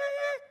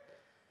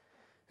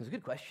 It was a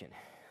good question.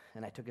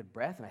 And I took a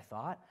breath and I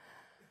thought,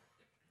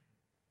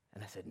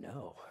 and I said,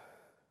 no,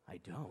 I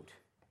don't.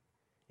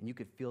 And you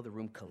could feel the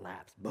room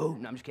collapse.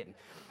 Boom. No, I'm just kidding.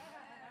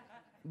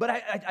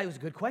 But it was a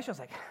good question. I was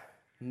like,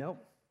 no,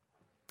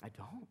 I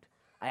don't.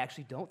 I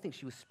actually don't think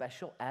she was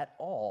special at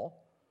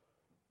all,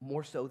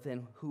 more so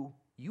than who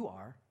you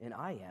are and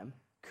I am,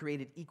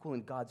 created equal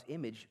in God's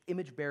image,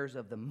 image bearers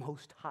of the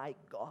Most High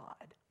God.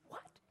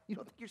 What? You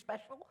don't think you're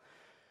special?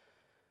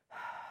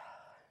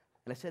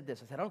 And I said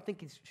this, I don't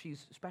think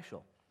she's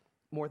special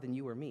more than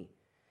you or me.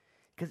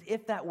 Because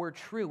if that were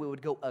true, it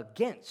would go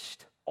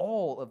against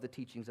all of the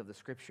teachings of the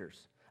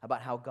Scriptures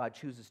about how God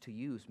chooses to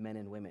use men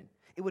and women.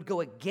 It would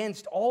go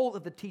against all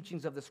of the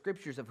teachings of the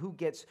Scriptures of who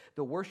gets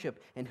the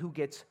worship and who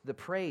gets the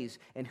praise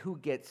and who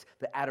gets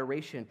the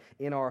adoration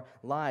in our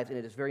lives. And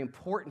it is very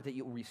important that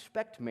you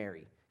respect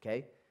Mary,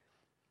 okay?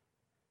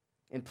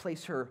 And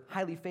place her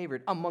highly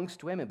favored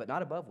amongst women, but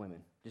not above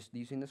women. Just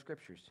using the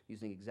Scriptures,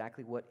 using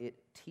exactly what it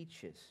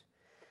teaches.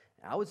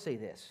 And I would say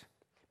this,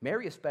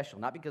 Mary is special,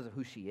 not because of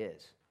who she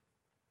is.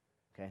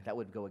 Okay, that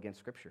would go against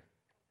Scripture.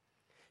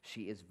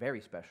 She is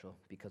very special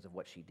because of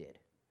what she did.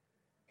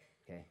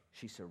 Okay,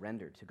 she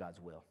surrendered to God's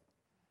will.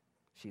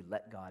 She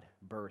let God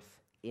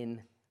birth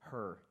in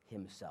her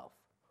Himself.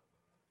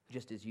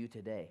 Just as you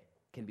today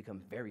can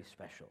become very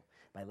special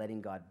by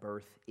letting God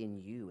birth in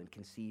you and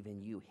conceive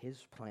in you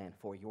His plan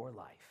for your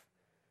life.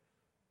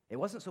 It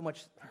wasn't so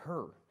much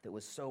her that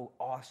was so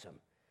awesome.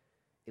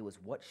 It was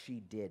what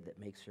she did that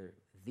makes her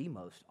the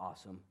most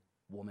awesome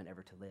woman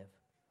ever to live.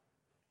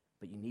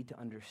 But you need to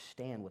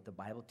understand what the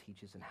Bible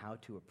teaches and how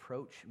to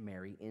approach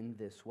Mary in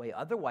this way.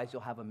 Otherwise,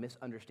 you'll have a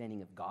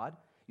misunderstanding of God.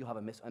 You'll have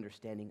a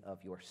misunderstanding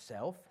of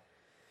yourself.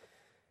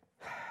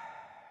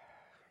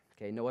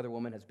 Okay, no other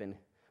woman has been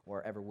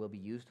or ever will be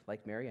used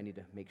like Mary. I need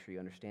to make sure you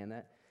understand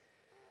that.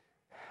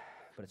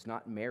 But it's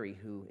not Mary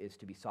who is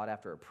to be sought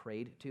after or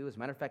prayed to. As a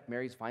matter of fact,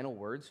 Mary's final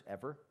words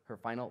ever, her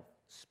final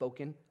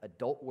spoken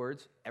adult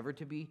words ever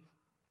to be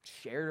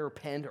shared or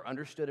penned or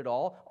understood at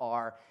all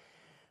are,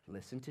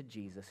 listen to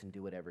Jesus and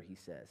do whatever He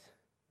says.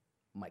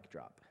 Mic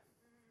drop.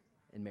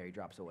 And Mary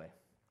drops away.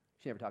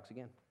 She never talks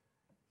again.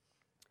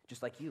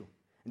 Just like you,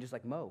 and just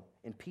like Mo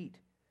and Pete.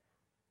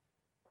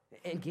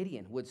 And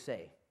Gideon would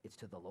say, it's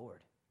to the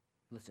Lord.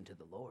 Listen to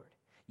the Lord.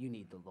 You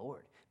need the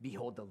Lord.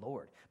 Behold the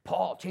Lord.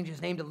 Paul changed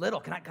his name to Little.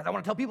 Because I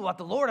want to tell people about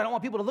the Lord. I don't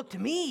want people to look to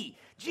me.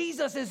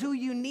 Jesus is who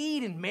you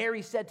need. And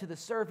Mary said to the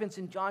servants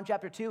in John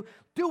chapter 2,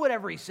 do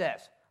whatever He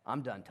says.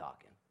 I'm done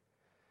talking.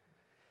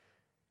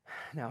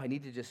 Now, I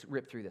need to just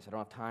rip through this. I don't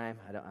have time.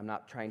 I'm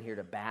not trying here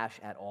to bash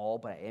at all,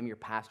 but I am your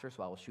pastor,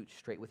 so I will shoot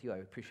straight with you. I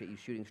appreciate you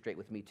shooting straight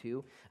with me,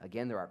 too.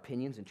 Again, there are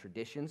opinions and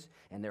traditions,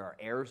 and there are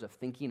errors of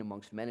thinking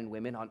amongst men and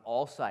women on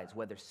all sides,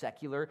 whether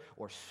secular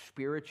or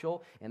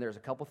spiritual, and there's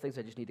a couple things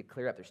I just need to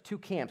clear up. There's two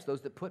camps, those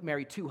that put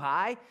Mary too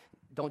high,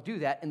 don't do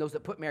that, and those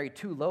that put Mary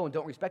too low and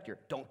don't respect her,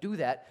 don't do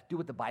that. Do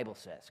what the Bible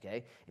says,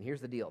 okay? And here's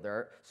the deal. There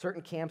are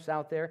certain camps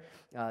out there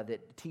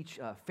that teach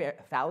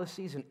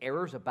fallacies and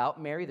errors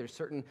about Mary. There's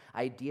certain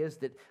ideas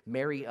that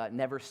Mary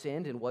never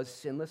sinned and was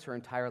sinless her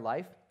entire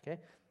life, okay?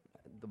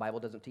 The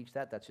Bible doesn't teach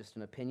that. That's just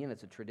an opinion.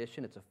 It's a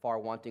tradition. It's a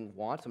far-wanting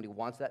want. Somebody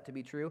wants that to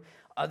be true.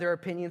 Other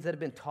opinions that have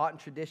been taught in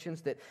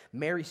traditions that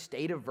Mary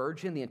stayed a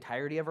virgin the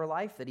entirety of her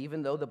life, that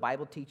even though the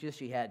Bible teaches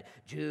she had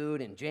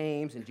Jude and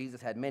James and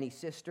Jesus had many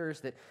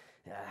sisters, that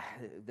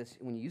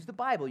when you use the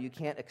Bible, you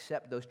can't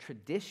accept those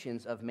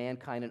traditions of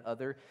mankind and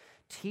other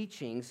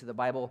teachings. The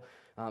Bible,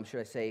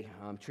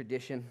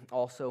 tradition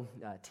also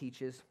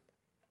teaches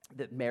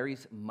that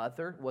Mary's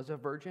mother was a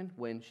virgin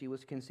when she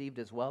was conceived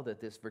as well, that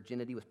this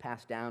virginity was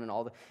passed down and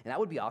all and that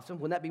would be awesome.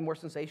 Wouldn't that be more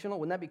sensational?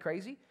 Wouldn't that be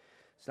crazy?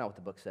 It's not what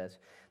the book says.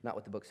 Not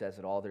what the book says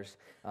at all. There's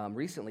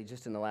recently,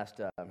 just in the last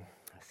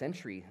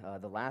century,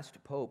 the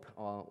last pope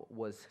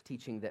was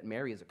teaching that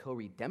Mary is a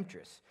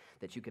co-redemptress,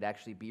 that you could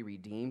actually be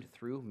redeemed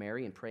through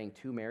Mary and praying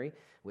to Mary,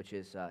 which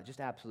is just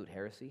absolute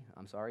heresy.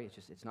 I'm sorry,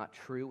 it's not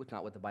true. It's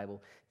not what the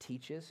Bible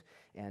teaches.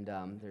 And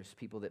there's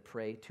people that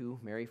pray to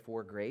Mary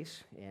for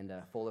grace and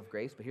full of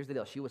grace. But here's the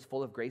deal. She was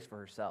full of grace for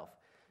herself.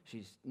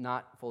 She's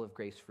not full of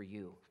grace for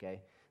you,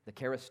 okay? The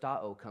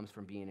charistao comes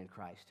from being in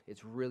Christ.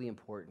 It's really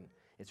important.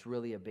 It's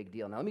really a big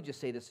deal. Now, let me just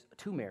say this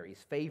to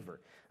Mary's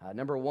favor.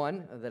 Number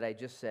one that I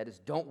just said is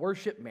don't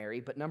worship Mary.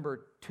 But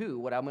number two,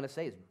 what I'm going to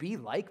say is be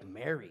like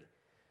Mary.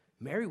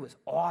 Mary was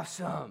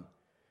awesome.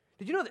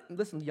 Did you know that?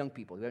 Listen, young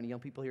people. Do we have any young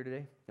people here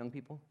today? Young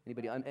people?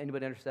 Anybody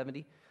under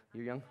 70?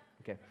 You're young?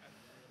 Okay.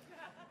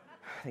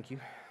 Thank you.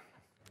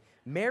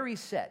 Mary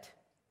set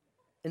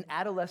an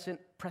adolescent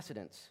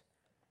precedence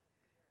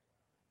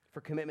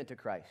for commitment to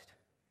Christ.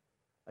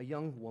 A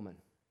young woman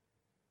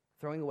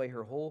throwing away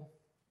her whole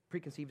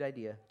preconceived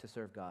idea to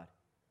serve God,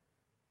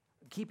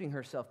 keeping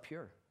herself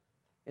pure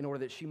in order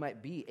that she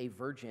might be a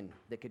virgin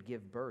that could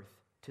give birth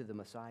to the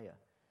Messiah.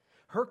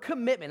 Her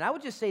commitment, I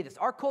would just say this,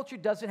 our culture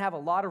doesn't have a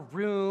lot of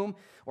room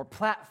or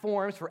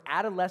platforms for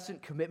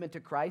adolescent commitment to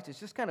Christ. It's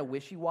just kind of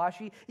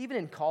wishy-washy. Even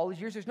in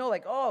college years, there's no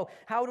like, oh,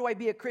 how do I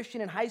be a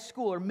Christian in high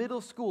school or middle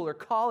school or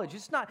college?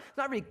 It's not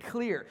really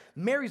clear.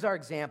 Mary's our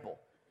example.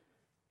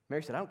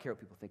 Mary said, I don't care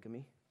what people think of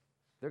me.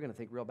 They're going to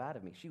think real bad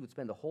of me. She would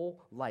spend the whole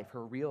life,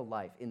 her real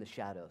life, in the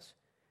shadows.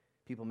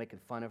 People making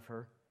fun of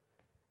her,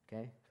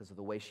 okay, because of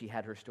the way she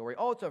had her story.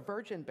 Oh, it's a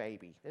virgin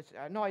baby.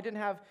 No, I didn't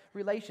have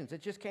relations.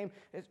 It just came.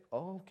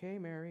 Okay,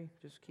 Mary,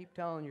 just keep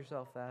telling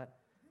yourself that.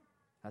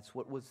 That's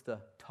what was the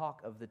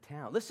talk of the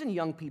town. Listen,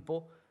 young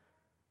people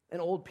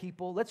and old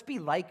people, let's be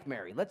like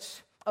Mary.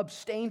 Let's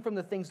abstain from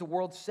the things the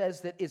world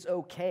says that is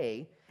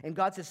okay. And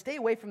God says, stay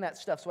away from that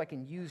stuff so I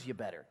can use you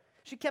better.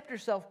 She kept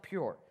herself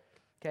pure.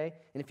 Okay?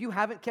 And if you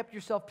haven't kept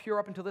yourself pure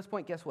up until this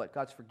point, guess what?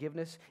 God's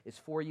forgiveness is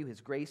for you.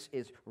 His grace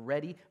is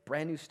ready.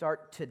 Brand new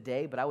start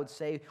today. But I would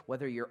say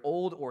whether you're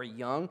old or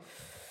young,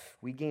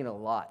 we gain a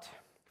lot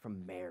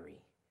from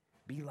Mary.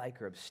 Be like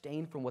her.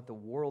 Abstain from what the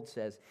world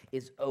says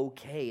is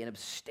okay. And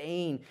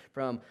abstain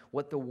from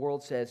what the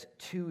world says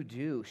to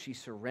do. She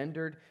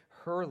surrendered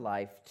her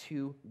life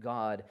to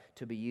God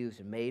to be used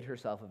and made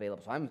herself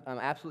available. So I'm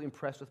absolutely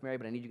impressed with Mary,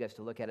 but I need you guys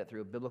to look at it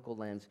through a biblical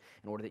lens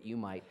in order that you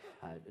might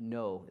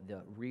know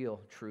the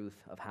real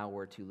truth of how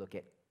we're to look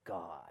at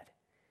God,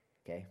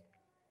 okay?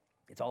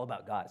 It's all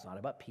about God. It's not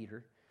about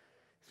Peter.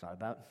 It's not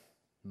about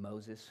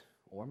Moses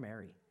or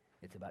Mary.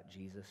 It's about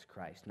Jesus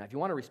Christ. Now, if you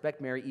want to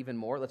respect Mary even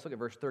more, let's look at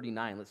verse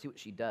 39. Let's see what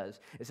she does.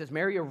 It says,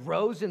 Mary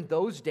arose in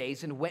those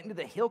days and went into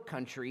the hill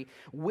country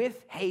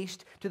with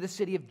haste to the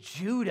city of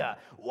Judah.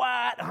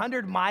 What?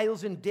 100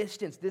 miles in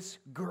distance. This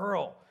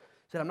girl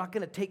said, I'm not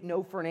going to take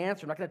no for an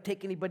answer. I'm not going to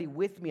take anybody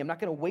with me. I'm not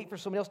going to wait for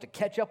somebody else to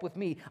catch up with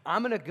me.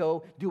 I'm going to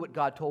go do what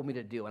God told me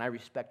to do. And I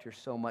respect her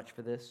so much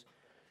for this.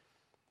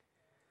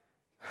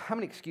 How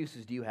many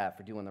excuses do you have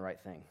for doing the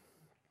right thing?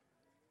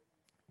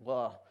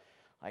 Well,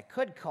 I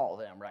could call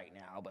them right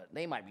now, but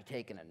they might be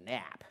taking a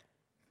nap.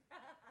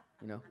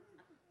 You know?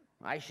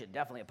 I should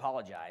definitely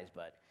apologize,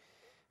 but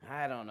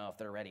I don't know if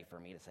they're ready for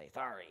me to say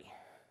sorry.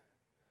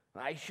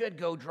 I should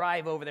go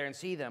drive over there and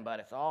see them, but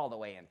it's all the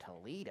way in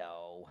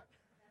Toledo.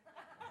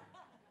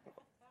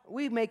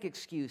 We make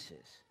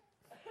excuses.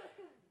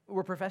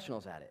 We're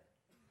professionals at it.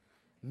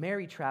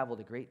 Mary traveled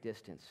a great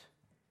distance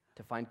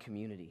to find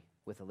community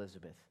with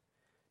Elizabeth,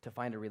 to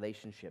find a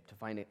relationship, to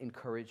find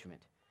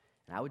encouragement.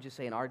 And I would just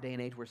say in our day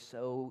and age, we're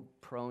so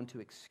prone to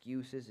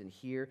excuses. And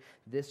here,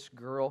 this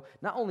girl,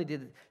 not only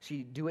did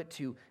she do it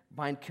to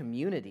find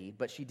community,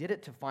 but she did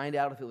it to find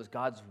out if it was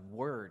God's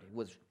word, it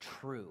was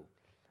true.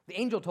 The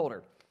angel told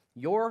her,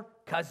 your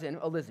cousin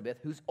Elizabeth,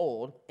 who's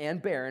old and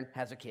barren,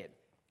 has a kid.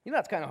 You know,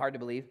 that's kind of hard to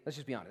believe. Let's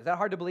just be honest. Is that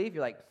hard to believe?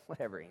 You're like,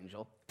 whatever,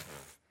 angel.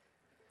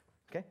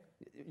 Okay?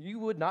 You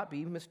would not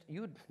be,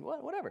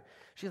 whatever.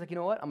 She's like, you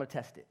know what? I'm going to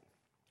test it.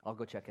 I'll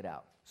go check it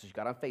out. So she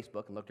got on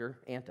Facebook and looked her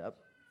aunt up,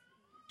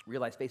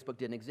 realized Facebook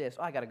didn't exist.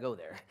 Oh, I got to go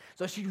there.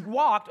 So she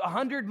walked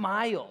 100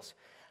 miles.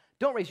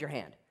 Don't raise your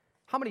hand.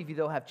 How many of you,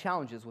 though, have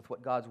challenges with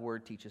what God's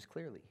word teaches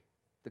clearly?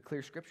 The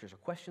clear scriptures or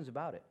questions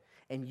about it.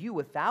 And you,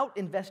 without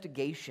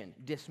investigation,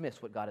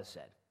 dismiss what God has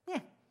said.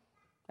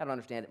 I don't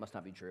understand. It must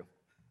not be true.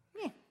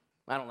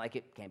 I don't like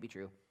it. Can't be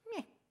true.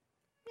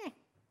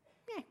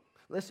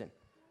 Listen,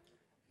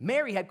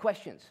 Mary had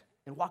questions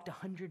and walked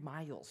 100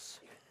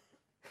 miles.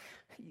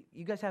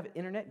 You guys have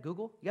internet,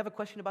 Google? You have a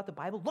question about the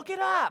Bible? Look it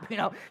up.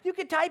 You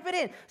can type it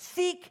in.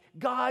 Seek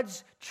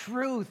God's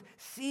truth.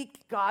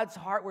 Seek God's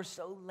heart. We're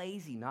so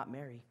lazy. Not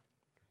Mary.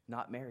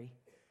 Not Mary.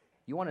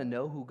 You want to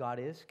know who God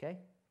is, okay?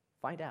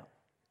 Find out.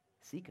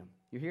 Seek him.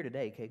 You're here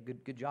today, okay?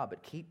 Good job,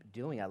 but keep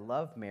doing it. I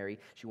love Mary.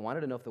 She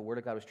wanted to know if the word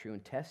of God was true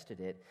and tested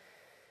it.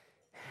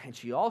 And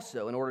she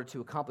also, in order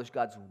to accomplish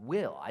God's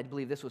will, I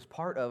believe this was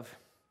part of,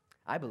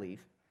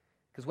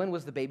 because when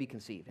was the baby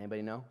conceived?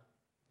 Anybody know?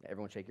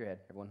 Everyone shake your head.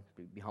 Everyone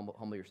be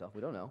humble yourself.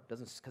 We don't know,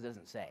 because it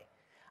doesn't say.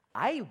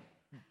 I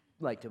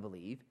like to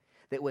believe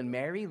that when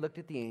Mary looked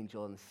at the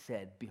angel and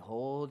said,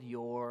 "Behold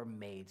your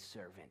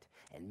maidservant,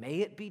 and may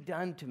it be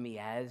done to me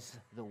as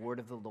the word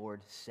of the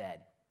Lord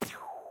said,"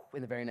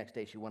 and the very next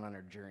day she went on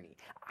her journey.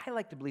 I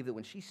like to believe that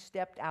when she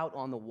stepped out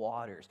on the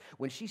waters,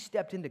 when she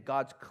stepped into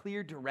God's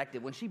clear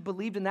directive, when she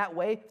believed in that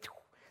way,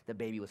 the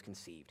baby was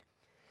conceived.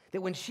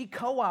 That when she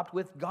co-opted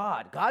with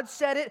God, God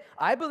said it,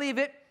 I believe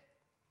it,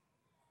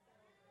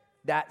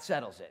 that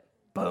settles it.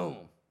 Boom,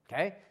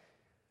 okay?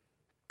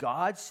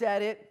 God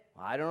said it,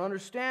 I don't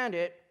understand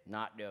it,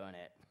 not doing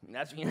it.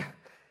 That's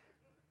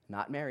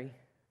not Mary.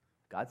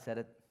 God said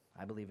it,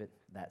 I believe it,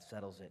 that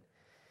settles it.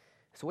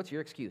 So what's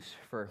your excuse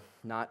for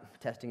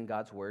not testing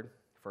God's word,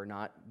 for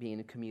not being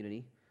in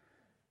community,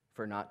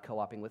 for not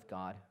co-oping with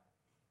God?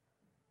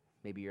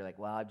 Maybe you're like,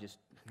 well, I'm just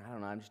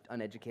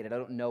uneducated. I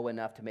don't know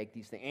enough to make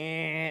these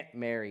things.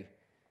 Mary.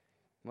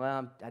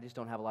 Well, I just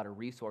don't have a lot of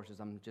resources.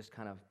 I'm just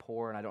kind of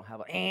poor and I don't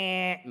have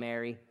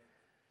Mary.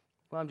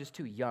 Well, I'm just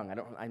too young.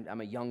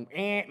 I'm a young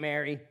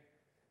Mary.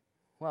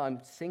 Well, I'm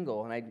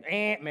single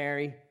and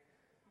Mary.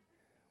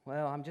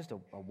 Well, I'm just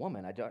a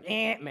woman. I don't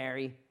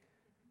Mary.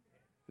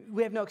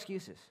 We have no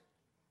excuses.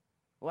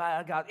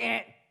 Well, God,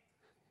 and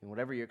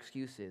whatever your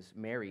excuse is,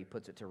 Mary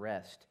puts it to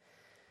rest.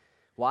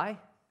 Why?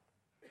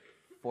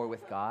 For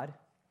with God,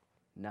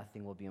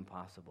 nothing will be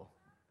impossible.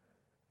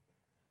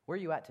 Where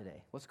are you at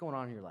today? What's going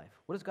on in your life?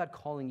 What is God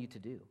calling you to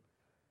do?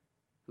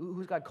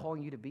 Who's God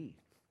calling you to be?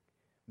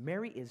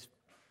 Mary is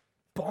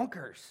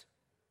bonkers.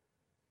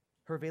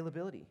 Her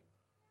availability.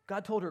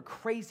 God told her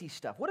crazy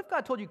stuff. What if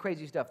God told you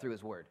crazy stuff through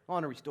his word? I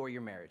want to restore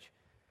your marriage.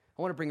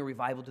 I want to bring a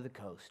revival to the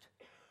coast.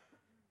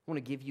 I want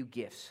to give you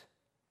gifts.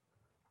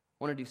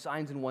 I want to do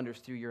signs and wonders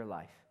through your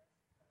life.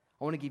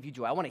 I want to give you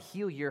joy. I want to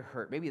heal your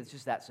hurt. Maybe it's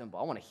just that simple.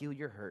 I want to heal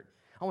your hurt.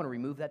 I want to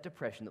remove that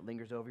depression that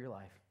lingers over your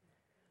life.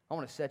 I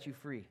want to set you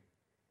free.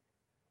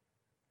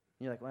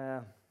 And you're like,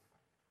 well,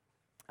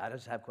 I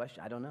just have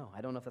questions. I don't know.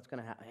 I don't know if that's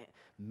going to happen.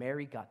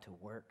 Mary got to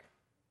work.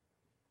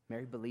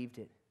 Mary believed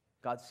it.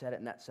 God said it,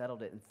 and that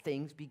settled it, and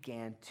things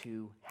began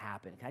to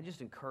happen. Can I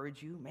just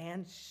encourage you,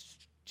 man,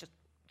 just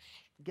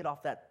get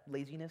off that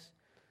laziness.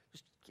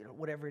 Just,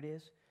 whatever it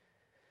is.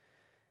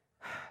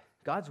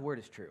 God's word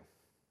is true.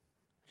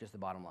 Just the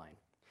bottom line.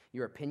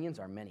 Your opinions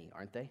are many,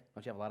 aren't they?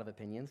 Don't you have a lot of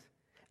opinions?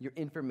 Your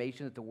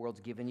information that the world's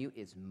given you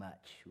is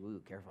much.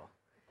 Ooh, careful.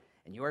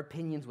 And your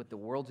opinions with the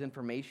world's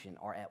information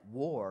are at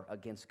war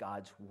against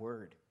God's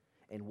word.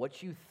 And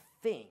what you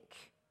think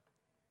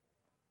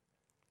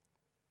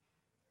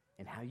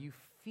and how you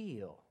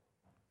feel.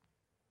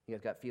 You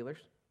guys got feelers?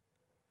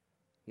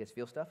 You guys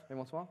feel stuff every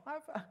once in a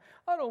while?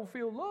 I don't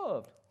feel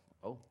loved.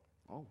 Oh.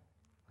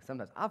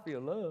 Sometimes I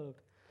feel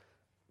loved.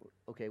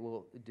 Okay,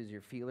 well, does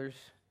your feelers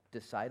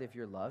decide if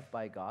you're loved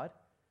by God,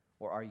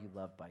 or are you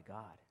loved by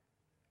God?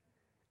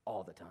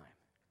 All the time.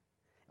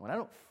 And when I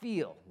don't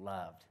feel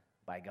loved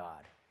by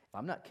God, if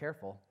I'm not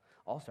careful,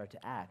 I'll start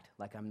to act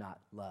like I'm not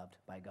loved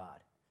by God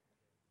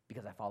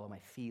because I follow my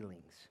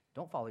feelings.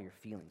 Don't follow your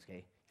feelings,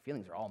 okay? Your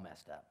feelings are all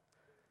messed up.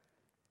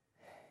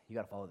 You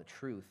got to follow the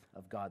truth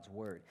of God's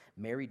word.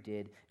 Mary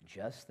did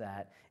just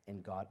that,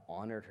 and God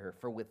honored her.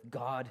 For with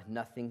God,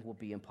 nothing will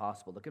be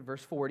impossible. Look at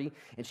verse 40.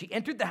 And she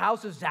entered the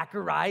house of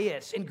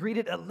Zacharias and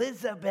greeted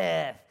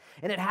Elizabeth.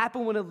 And it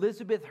happened when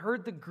Elizabeth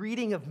heard the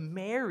greeting of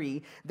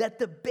Mary that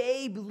the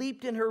babe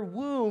leaped in her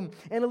womb,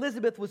 and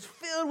Elizabeth was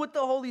filled with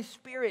the Holy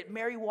Spirit.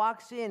 Mary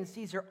walks in,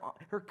 sees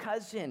her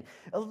cousin,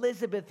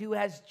 Elizabeth, who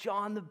has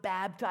John the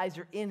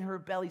Baptizer in her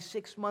belly,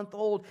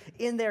 6-month-old,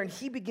 in there, and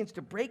he begins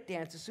to break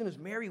dance as soon as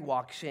Mary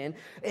walks in,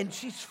 and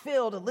she's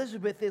filled,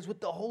 Elizabeth is, with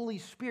the Holy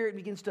Spirit,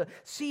 and begins to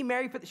see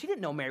Mary. She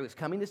didn't know Mary was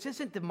coming. This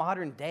isn't the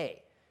modern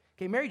day.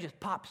 Okay, Mary just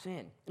pops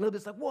in.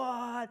 Elizabeth's like,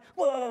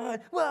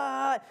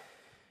 what?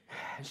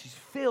 And she's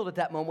filled at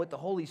that moment with the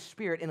Holy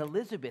Spirit. And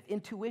Elizabeth,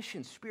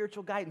 intuition,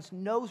 spiritual guidance,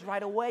 knows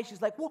right away.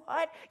 She's like,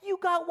 what? You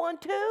got one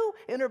too?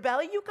 In her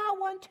belly, you got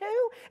one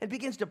too? And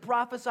begins to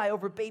prophesy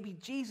over baby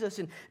Jesus.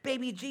 And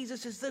baby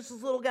Jesus is this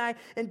little guy.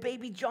 And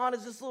baby John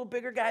is this little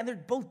bigger guy. And they're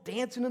both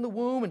dancing in the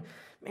womb. And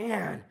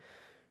man.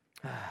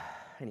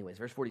 Anyways,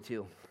 verse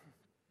 42.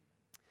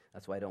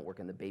 That's why I don't work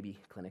in the baby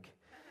clinic.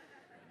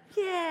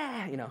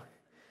 Yeah,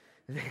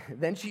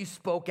 Then she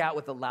spoke out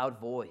with a loud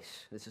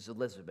voice. This is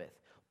Elizabeth.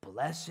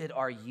 Blessed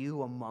are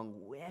you among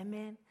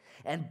women,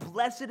 and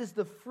blessed is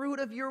the fruit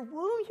of your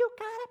womb. You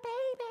got a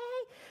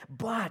baby.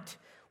 But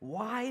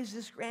why is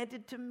this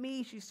granted to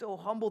me? She's so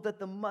humbled that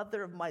the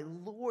mother of my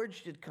Lord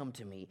should come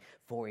to me.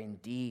 For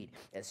indeed,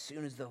 as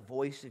soon as the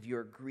voice of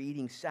your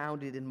greeting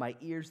sounded in my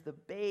ears, the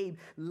babe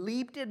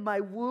leaped in my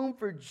womb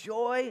for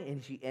joy.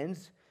 And she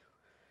ends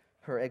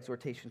her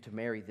exhortation to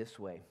Mary this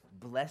way.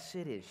 Blessed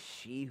is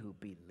she who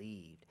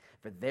believed,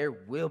 for there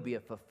will be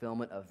a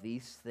fulfillment of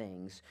these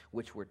things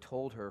which were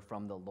told her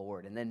from the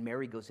Lord. And then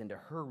Mary goes into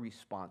her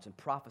response and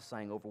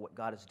prophesying over what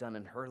God has done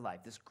in her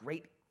life, this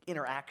great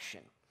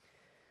interaction.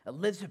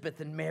 Elizabeth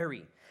and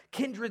Mary,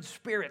 kindred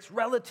spirits,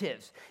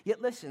 relatives,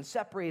 yet listen,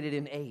 separated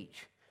in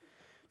age.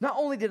 Not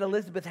only did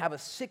Elizabeth have a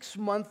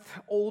 6-month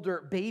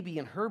older baby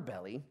in her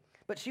belly,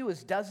 but she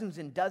was dozens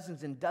and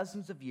dozens and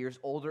dozens of years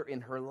older in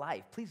her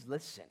life. Please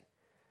listen.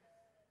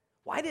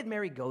 Why did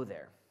Mary go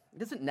there? It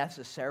doesn't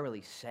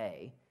necessarily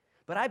say,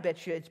 but I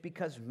bet you it's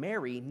because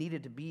Mary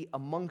needed to be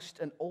amongst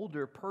an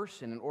older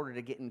person in order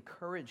to get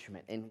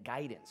encouragement and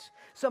guidance.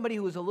 Somebody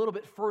who was a little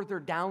bit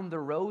further down the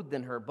road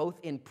than her, both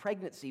in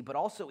pregnancy but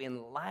also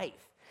in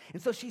life.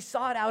 And so she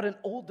sought out an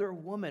older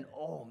woman.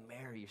 Oh,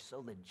 Mary, you're so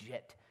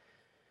legit.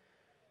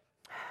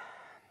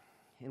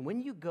 And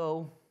when you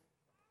go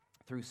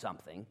through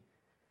something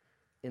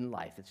in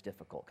life that's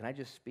difficult, can I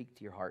just speak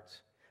to your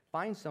hearts?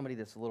 Find somebody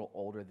that's a little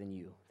older than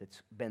you,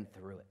 that's been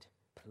through it.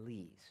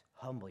 Please,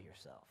 humble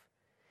yourself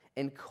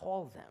and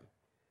call them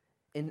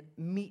and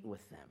meet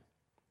with them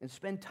and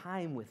spend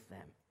time with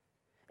them.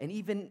 And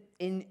even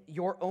in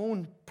your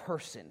own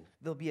person,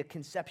 there'll be a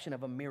conception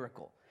of a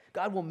miracle.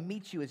 God will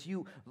meet you as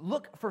you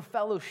look for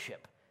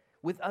fellowship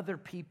with other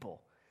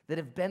people that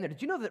have been there.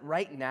 Did you know that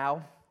right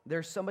now,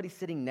 there's somebody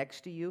sitting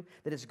next to you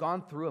that has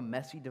gone through a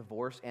messy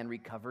divorce and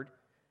recovered?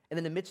 And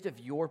in the midst of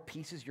your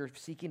pieces you're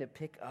seeking to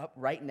pick up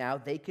right now,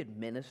 they could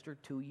minister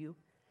to you.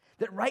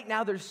 That right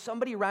now there's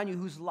somebody around you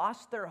who's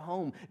lost their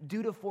home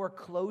due to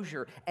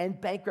foreclosure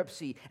and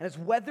bankruptcy and has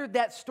weathered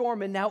that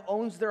storm and now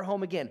owns their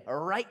home again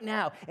right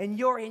now. And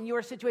you're in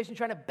your situation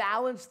trying to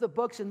balance the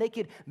books and they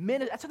could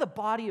minister. That's how the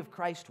body of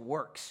Christ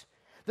works.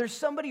 There's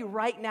somebody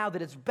right now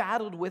that has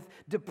battled with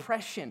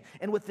depression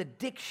and with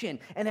addiction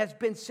and has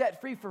been set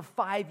free for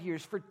 5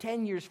 years, for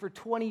 10 years, for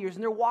 20 years,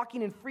 and they're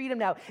walking in freedom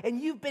now. And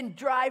you've been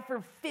dry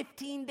for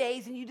 15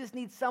 days and you just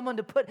need someone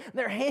to put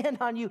their hand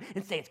on you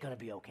and say, it's going to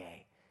be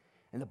okay.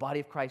 And the body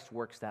of Christ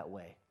works that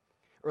way.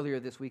 Earlier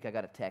this week, I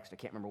got a text. I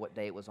can't remember what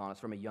day it was on. It's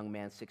from a young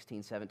man,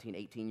 16, 17,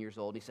 18 years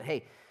old. He said,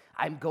 hey,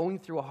 I'm going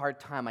through a hard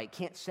time. I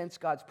can't sense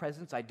God's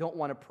presence. I don't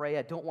want to pray.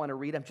 I don't want to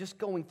read. I'm just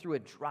going through a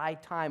dry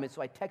time. And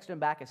so I texted him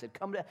back. I said,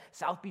 come to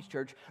South Beach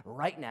Church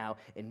right now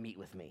and meet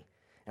with me.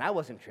 And I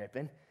wasn't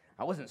tripping.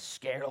 I wasn't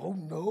scared.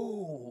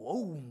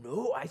 Oh,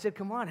 no. I said,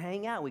 come on,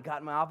 hang out. We got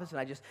in my office, and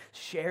I just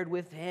shared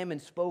with him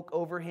and spoke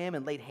over him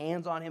and laid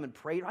hands on him and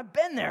prayed. I've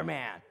been there,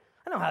 man.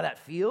 I know how that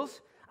feels.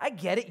 I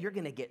get it. You're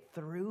going to get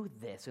through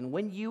this. And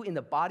when you, in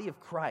the body of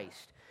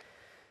Christ,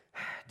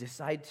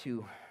 decide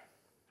to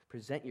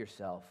present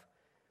yourself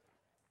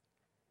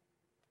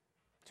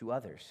to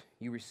others,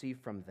 you receive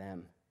from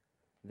them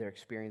their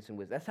experience and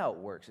wisdom. That's how it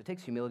works. It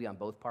takes humility on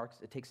both parts.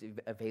 It takes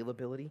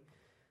availability.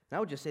 And I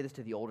would just say this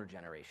to the older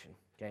generation,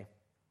 okay?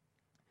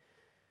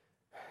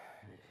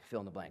 Fill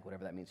in the blank,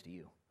 whatever that means to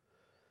you.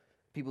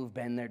 People who've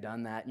been there,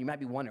 done that. And you might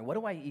be wondering, what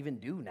do I even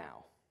do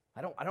now?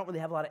 I don't really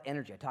have a lot of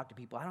energy. I talk to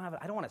people.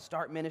 I don't want to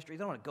start ministries.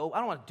 I don't want to go. I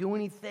don't want to do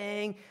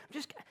anything. I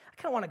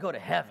kind of want to go to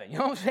heaven. You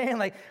know what I'm saying?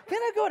 Like,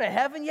 can I go to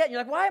heaven yet? And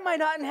you're like, why am I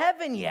not in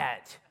heaven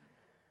yet?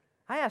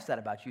 I asked that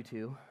about you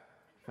too.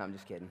 No, I'm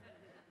just kidding.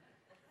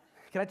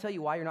 Can I tell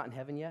you why you're not in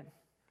heaven yet?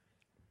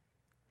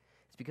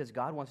 It's because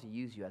God wants to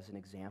use you as an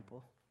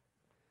example,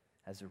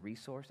 as a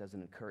resource, as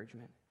an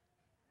encouragement,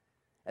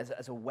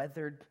 as a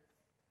weathered,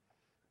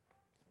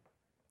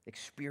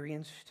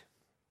 experienced,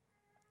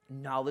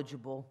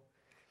 knowledgeable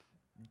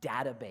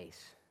database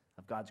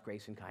of God's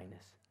grace and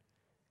kindness.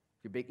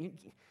 You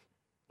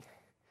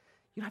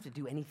don't have to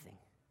do anything.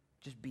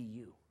 Just be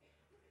you.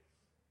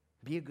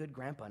 Be a good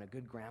grandpa and a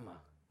good grandma,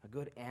 a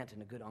good aunt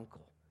and a good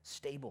uncle.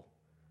 Stable,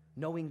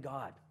 knowing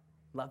God,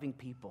 loving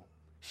people,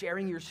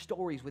 sharing your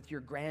stories with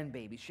your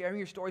grandbabies, sharing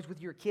your stories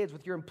with your kids,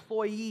 with your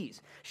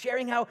employees,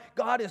 sharing how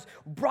God has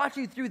brought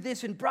you through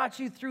this and brought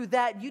you through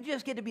that. You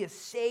just get to be a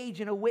sage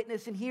and a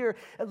witness. And here,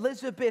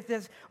 Elizabeth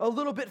is a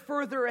little bit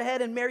further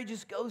ahead, and Mary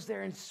just goes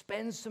there and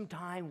spends some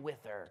time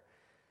with her.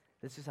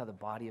 This is how the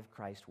body of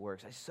Christ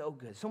works. It's so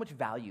good. So much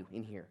value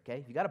in here, okay?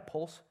 If you got a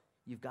pulse,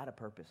 you've got a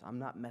purpose. I'm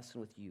not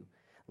messing with you.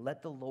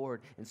 Let the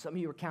Lord, and some of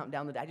you are counting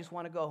down the day, I just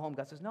want to go home.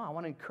 God says, no, I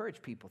want to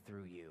encourage people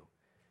through you.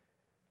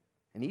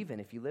 And even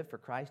if you live for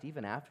Christ,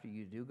 even after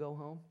you do go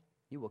home,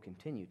 you will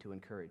continue to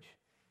encourage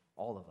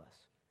all of us,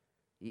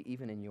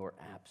 even in your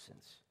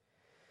absence.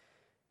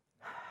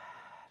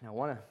 Now, I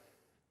want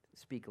to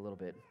speak a little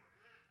bit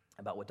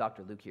about what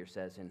Dr. Luke here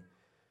says in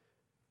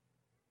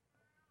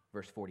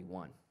verse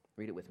 41.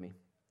 Read it with me.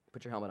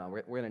 Put your helmet on.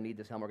 We're going to need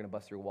this helmet. We're going to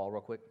bust through a wall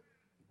real quick.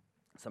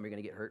 Some of you are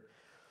going to get hurt.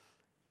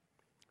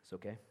 It's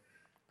okay,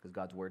 because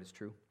God's word is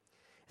true.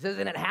 It says,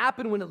 and it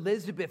happened when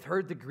Elizabeth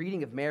heard the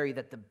greeting of Mary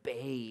that the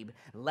babe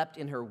leapt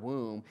in her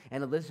womb,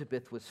 and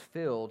Elizabeth was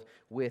filled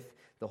with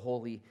the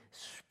Holy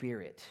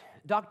Spirit.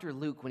 Dr.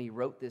 Luke, when he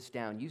wrote this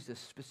down, used a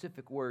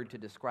specific word to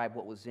describe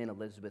what was in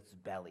Elizabeth's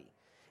belly.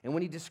 And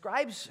when he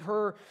describes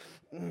her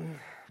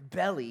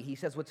belly, he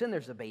says, what's in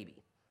there's a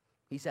baby.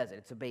 He says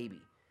it's a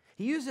baby.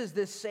 He uses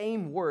this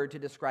same word to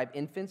describe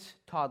infants,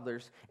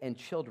 toddlers, and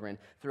children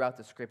throughout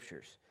the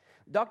scriptures.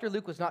 Dr.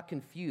 Luke was not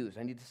confused,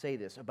 I need to say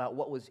this, about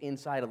what was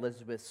inside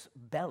Elizabeth's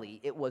belly.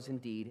 It was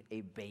indeed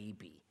a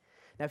baby.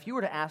 Now, if you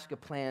were to ask a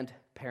Planned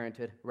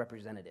Parenthood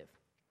representative,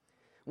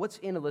 what's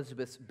in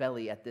Elizabeth's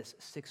belly at this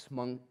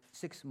six-month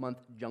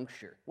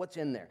juncture? What's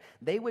in there?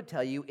 They would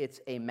tell you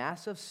it's a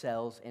mass of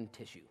cells and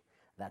tissue.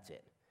 That's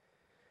it.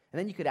 And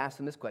then you could ask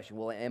them this question,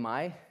 well, am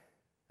I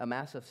a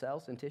mass of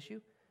cells and tissue?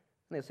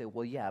 And they'd say,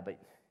 well, yeah, but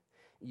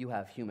you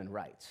have human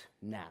rights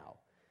now.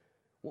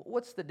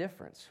 What's the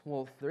difference?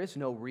 Well, there is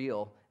no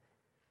real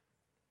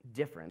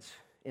difference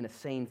in a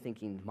sane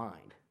thinking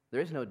mind.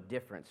 There is no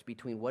difference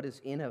between what is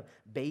in a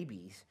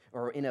baby's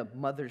or in a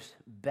mother's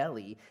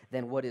belly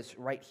than what is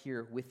right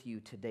here with you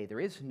today. There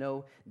is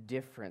no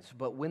difference.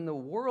 But when the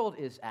world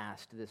is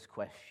asked this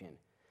question,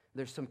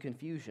 there's some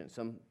confusion,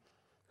 some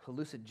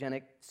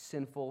hallucinogenic,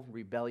 sinful,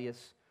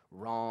 rebellious,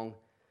 wrong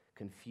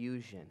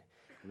confusion.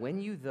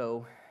 When you,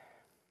 though,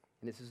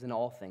 and this is in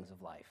all things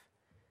of life,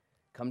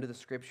 come to the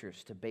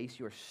scriptures to base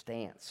your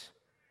stance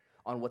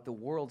on what the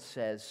world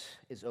says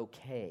is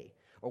okay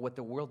or what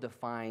the world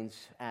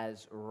defines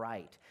as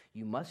right,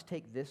 you must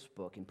take this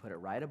book and put it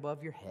right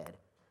above your head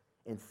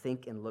and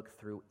think and look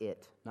through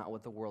it, not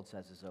what the world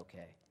says is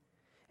okay.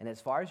 And as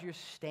far as your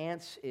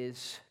stance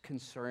is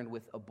concerned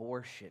with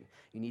abortion,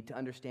 you need to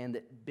understand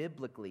that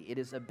biblically it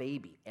is a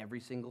baby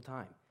every single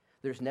time.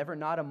 There's never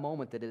not a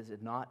moment that it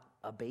is not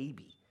a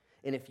baby.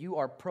 And if you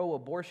are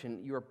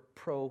pro-abortion, you're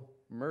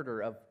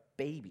pro-murder of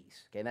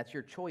babies. Okay, and that's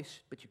your choice,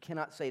 but you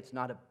cannot say it's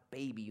not a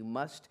baby. You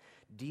must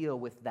deal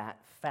with that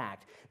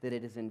fact that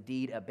it is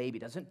indeed a baby.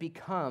 It doesn't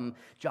become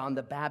John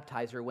the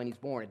Baptizer when he's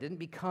born. It didn't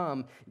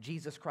become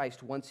Jesus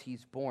Christ once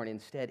he's born.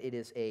 Instead, it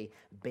is a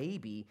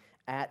baby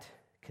at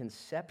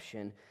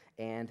conception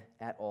and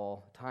at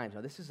all times.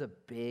 Now, this is a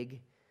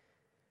big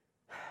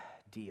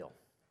deal.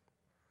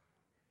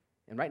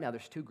 And right now,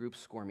 there's two groups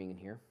squirming in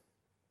here.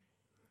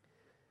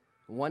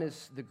 One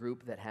is the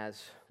group that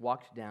has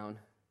walked down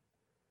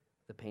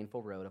the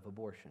painful road of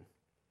abortion.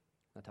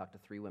 I talked to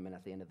 3 women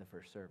at the end of the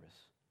first service.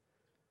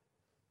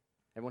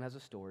 Everyone has a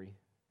story,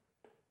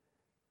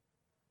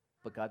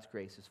 but God's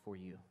grace is for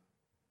you.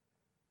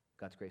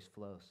 God's grace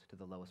flows to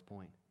the lowest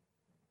point.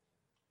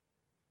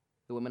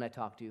 The women I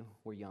talked to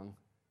were young,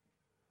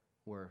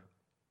 were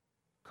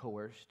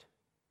coerced,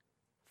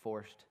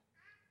 forced,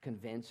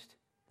 convinced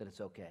that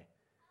it's okay.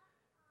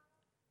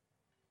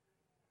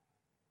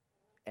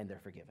 And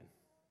they're forgiven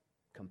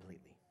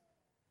completely,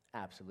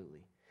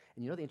 absolutely.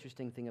 And you know the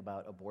interesting thing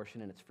about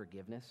abortion and its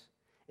forgiveness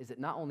is that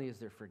not only is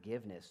there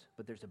forgiveness,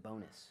 but there's a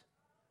bonus.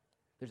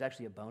 There's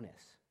actually a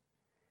bonus.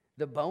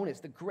 The bonus,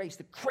 the grace,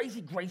 the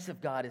crazy grace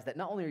of God is that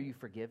not only are you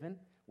forgiven,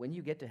 when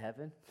you get to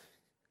heaven,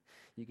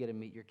 you get to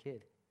meet your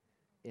kid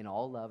in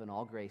all love and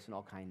all grace and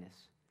all kindness.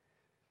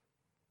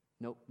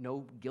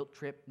 No guilt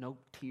trip, no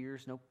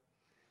tears, no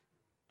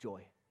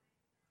joy.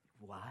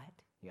 What?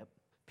 Yep,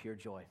 pure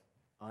joy,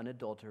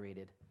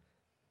 unadulterated,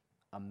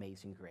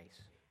 amazing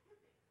grace.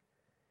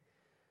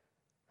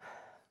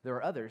 There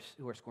are others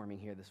who are squirming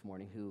here this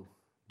morning who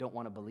don't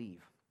want to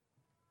believe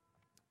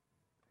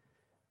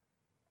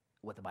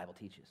what the Bible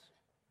teaches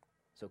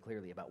so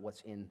clearly about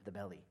what's in the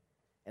belly.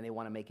 And they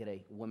want to make it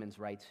a women's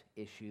rights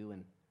issue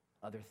and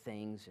other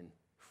things and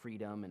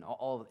freedom and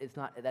all.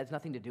 That has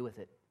nothing to do with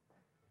it.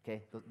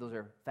 Okay? Those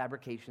are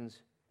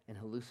fabrications and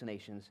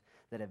hallucinations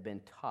that have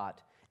been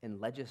taught and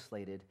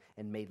legislated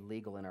and made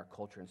legal in our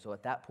culture. And so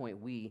at that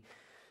point, we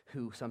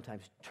who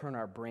sometimes turn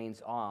our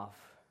brains off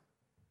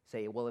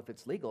say, well, if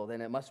it's legal,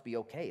 then it must be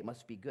okay. It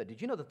must be good. Did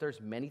you know that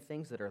there's many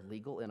things that are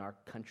legal in our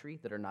country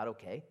that are not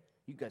okay?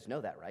 You guys know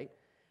that, right?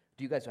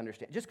 Do you guys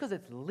understand? Just because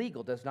it's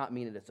legal does not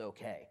mean that it's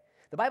okay.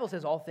 The Bible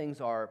says all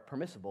things are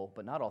permissible,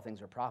 but not all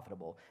things are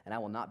profitable, and I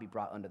will not be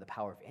brought under the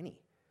power of any.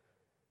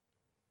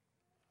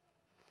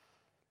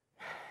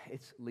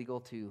 It's legal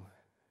to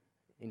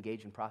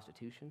engage in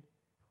prostitution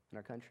in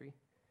our country.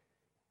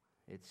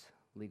 It's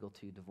legal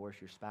to divorce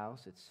your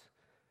spouse. It's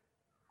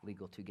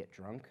legal to get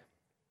drunk.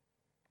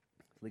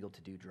 It's legal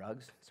to do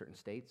drugs in certain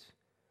states.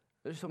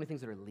 There's so many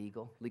things that are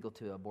legal. Legal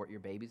to abort your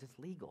babies. It's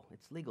legal.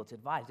 It's legal. It's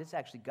advised. It's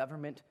actually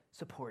government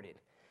supported.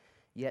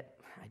 Yet,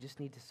 I just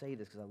need to say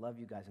this because I love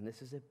you guys, and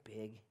this is a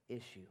big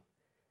issue.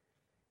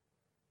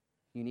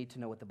 You need to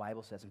know what the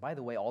Bible says. And by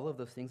the way, all of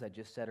those things I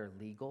just said are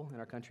legal in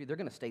our country. They're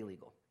going to stay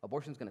legal.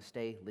 Abortion's going to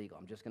stay legal.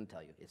 I'm just going to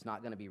tell you. It's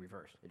not going to be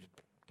reversed.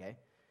 Okay?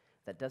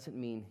 That doesn't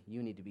mean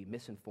you need to be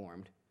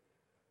misinformed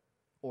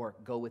or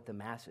go with the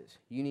masses.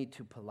 You need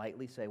to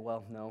politely say,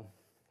 well, no,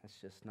 that's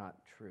just not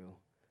true.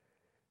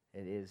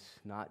 It is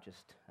not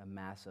just a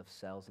mass of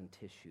cells and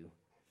tissue,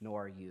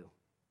 nor are you.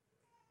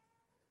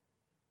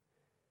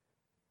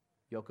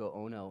 Yoko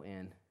Ono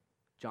and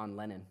John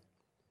Lennon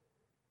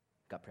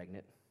got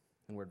pregnant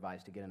and were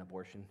advised to get an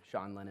abortion.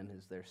 Sean Lennon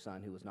is their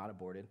son who was not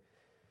aborted.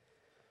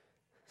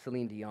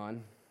 Celine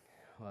Dion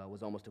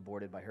was almost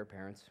aborted by her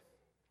parents.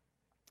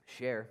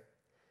 Cher,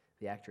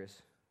 the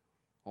actress,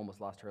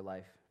 almost lost her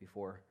life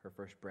before her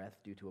first breath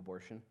due to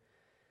abortion.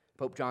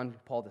 Pope John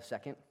Paul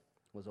II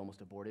was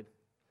almost aborted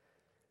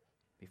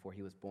before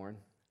he was born.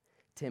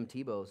 Tim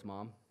Tebow's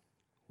mom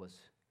was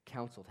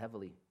counseled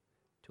heavily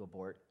to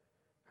abort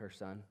her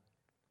son.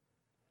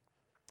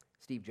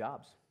 Steve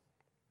Jobs,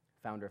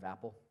 founder of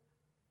Apple,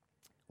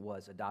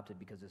 was adopted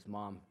because his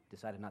mom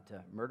decided not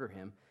to murder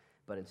him,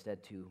 but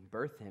instead to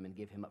birth him and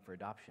give him up for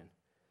adoption.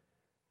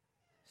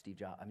 Steve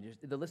Jobs,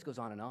 the list goes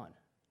on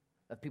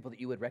of people that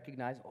you would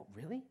recognize. Oh,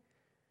 really?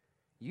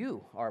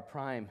 You are a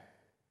prime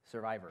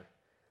survivor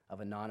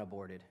of a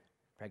non-aborted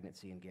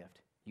pregnancy and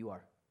gift. You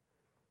are.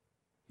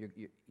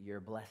 You're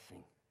a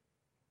blessing.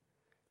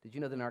 Did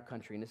you know that in our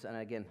country, and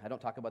again, I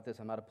don't talk about this,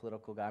 I'm not a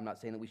political guy, I'm not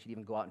saying that we should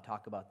even go out and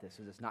talk about this,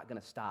 because it's not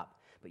going to stop,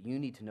 but you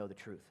need to know the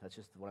truth. That's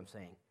just what I'm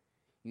saying.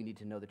 You need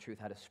to know the truth,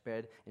 how to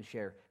spread and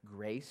share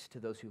grace to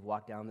those who've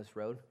walked down this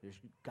road.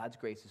 God's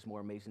grace is more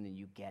amazing than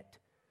you get.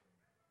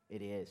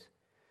 It is.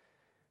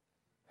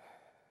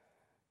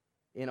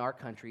 In our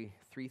country,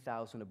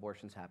 3,000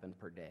 abortions happen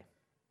per day,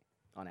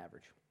 on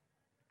average.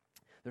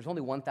 There's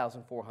only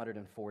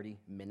 1,440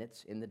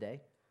 minutes in the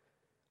day,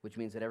 which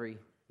means that every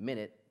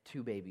minute,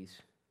 2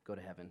 babies go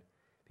to heaven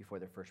before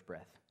their first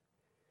breath.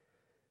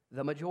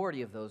 The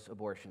majority of those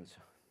abortions,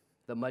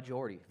 the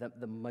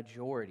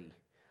majority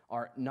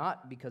are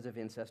not because of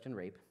incest and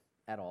rape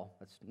at all.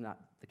 That's not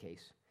the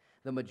case.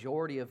 The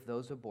majority of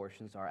those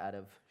abortions are out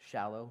of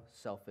shallow,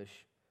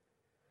 selfish,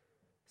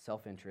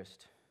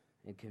 self-interest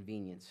and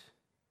convenience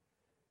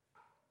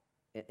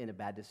in a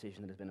bad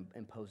decision that has been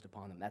imposed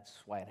upon them. That's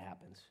why it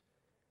happens.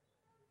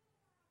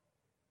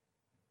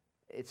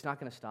 It's not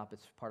going to stop.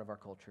 It's part of our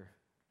culture.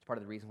 It's part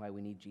of the reason why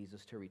we need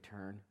Jesus to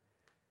return.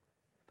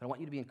 But I want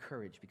you to be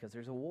encouraged because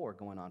there's a war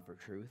going on for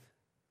truth.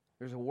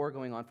 There's a war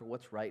going on for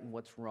what's right and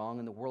what's wrong.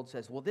 And the world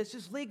says, well, this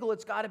is legal.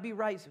 It's got to be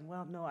right. And,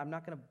 well, no, I'm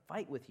not going to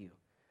fight with you.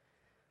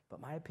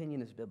 But my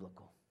opinion is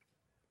biblical,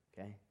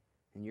 okay?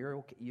 And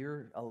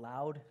you're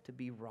allowed to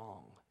be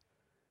wrong.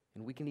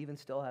 And we can even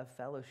still have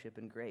fellowship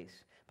and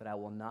grace. But I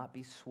will not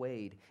be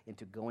swayed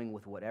into going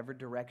with whatever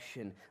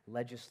direction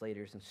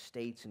legislators and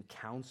states and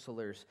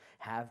counselors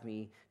have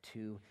me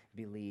to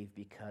believe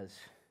because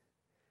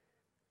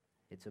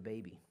it's a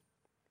baby.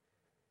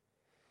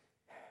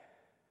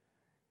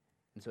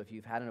 And so if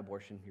you've had an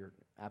abortion, you're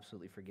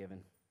absolutely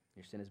forgiven.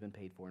 Your sin has been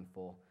paid for in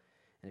full.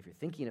 And if you're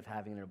thinking of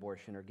having an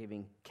abortion or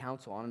giving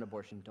counsel on an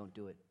abortion, don't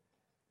do it.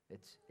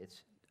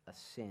 It's a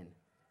sin.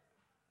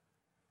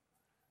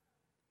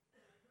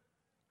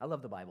 I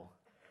love the Bible.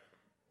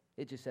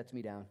 It just sets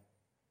me down.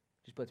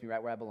 Just puts me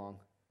right where I belong.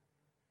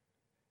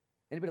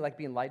 Anybody like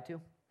being lied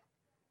to?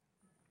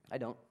 I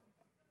don't.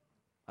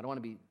 I don't want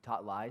to be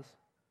taught lies.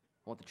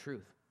 I want the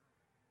truth.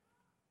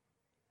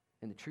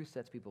 And the truth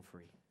sets people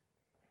free.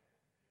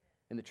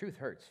 And the truth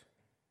hurts.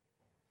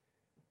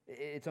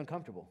 It's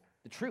uncomfortable.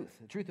 The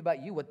truth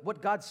about you,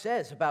 what God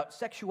says about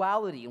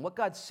sexuality and what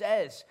God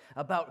says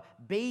about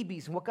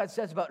babies and what God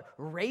says about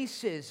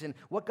races and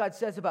what God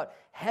says about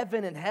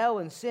heaven and hell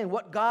and sin,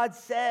 what God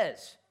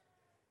says.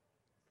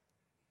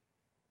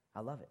 I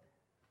love it.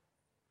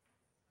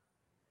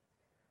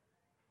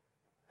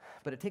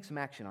 But it takes some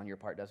action on your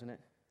part, doesn't it?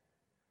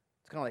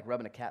 It's kind of like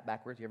rubbing a cat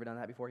backwards. You ever done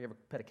that before? You ever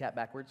pet a cat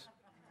backwards?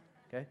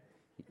 Okay?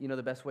 You know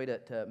the best way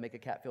to make a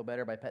cat feel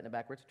better by petting it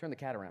backwards? Turn the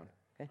cat around.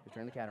 Okay? Just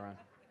turn the cat around.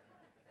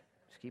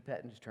 Just keep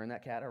petting, just turn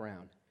that cat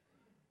around.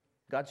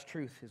 God's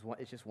truth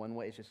it's just one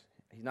way. It's just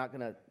he's not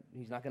gonna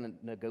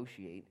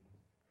negotiate.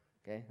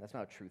 Okay? That's not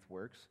how truth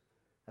works.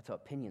 That's how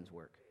opinions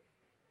work.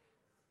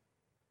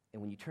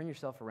 And when you turn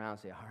yourself around and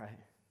say, all right,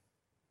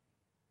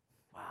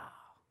 wow,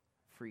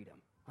 freedom.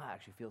 That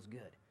actually feels good.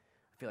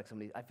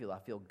 I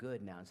feel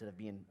good now instead of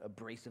being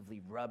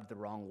abrasively rubbed the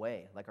wrong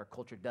way, like our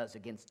culture does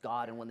against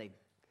God and when they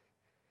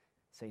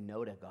say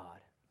no to God.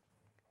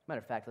 Matter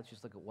of fact, let's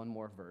just look at one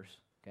more verse,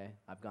 okay?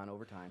 I've gone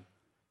over time.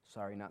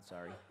 Sorry, not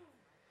sorry.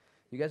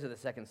 You guys are the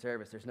second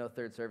service. There's no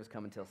third service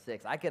coming until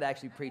 6. I could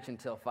actually preach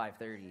until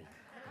 5:30.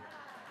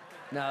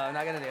 No, I'm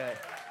not going to do it.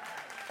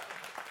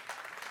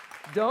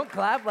 Don't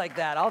clap like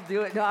that. I'll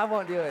do it. No, I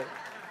won't do it.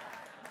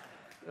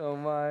 Oh,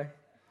 my.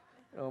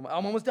 I'm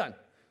almost done.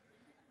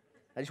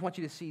 I just want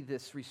you to see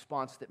this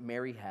response that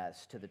Mary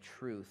has to the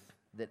truth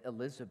that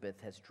Elizabeth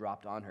has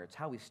dropped on her. It's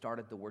how we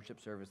started the worship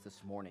service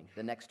this morning,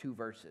 the next two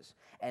verses.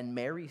 And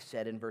Mary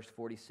said in verse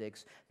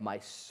 46, my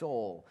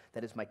soul,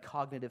 that is my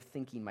cognitive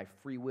thinking, my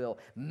free will,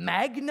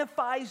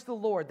 magnifies the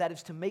Lord, that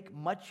is to make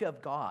much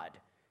of God.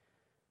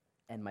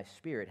 And my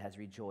spirit has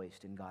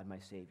rejoiced in God my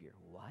Savior.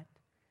 What?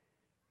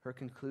 Her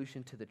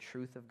conclusion to the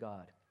truth of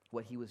God,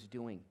 what he was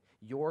doing.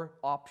 Your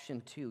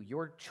option too,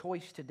 your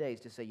choice today is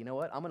to say, you know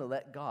what? I'm going to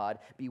let God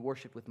be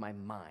worshiped with my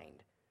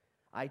mind.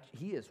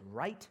 He is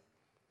right.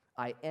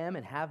 I am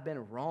and have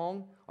been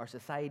wrong. Our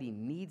society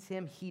needs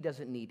him. He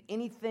doesn't need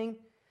anything.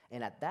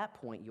 And at that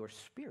point, your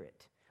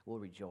spirit will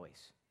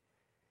rejoice.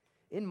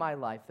 In my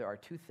life, there are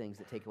two things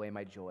that take away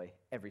my joy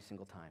every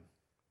single time.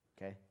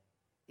 Okay?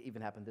 It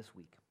even happened this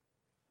week,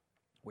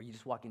 where you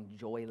just walk in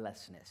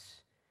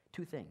joylessness.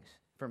 Two things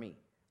for me,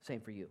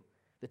 same for you.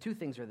 The two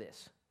things are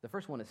this. The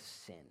first one is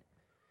sin.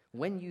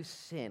 When you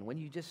sin, when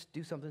you just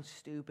do something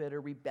stupid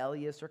or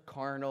rebellious or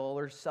carnal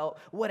or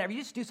whatever, you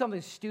just do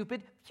something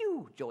stupid,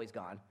 phew, joy's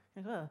gone.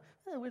 Like,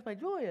 where's my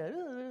joy at?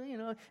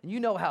 And you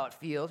know how it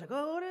feels. Like,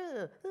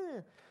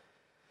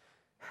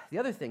 The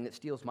other thing that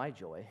steals my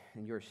joy,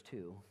 and yours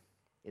too,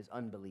 is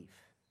unbelief.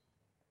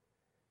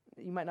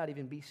 You might not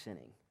even be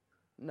sinning.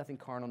 Nothing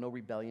carnal, no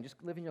rebellion,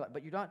 just living your life.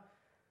 But you're not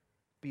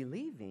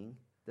believing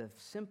the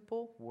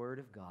simple word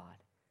of God,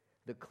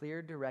 the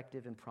clear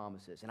directive and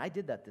promises. And I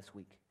did that this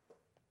week.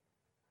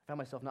 I found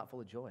myself not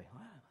full of joy.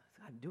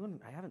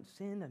 I haven't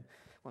sinned.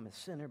 I'm a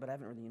sinner, but I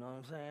haven't really, you know what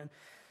I'm saying?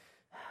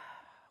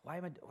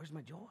 Where's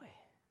my joy?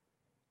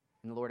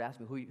 And the Lord asked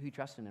me, who are you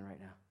trusting in right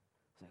now?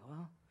 I was like,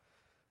 well,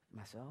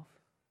 myself,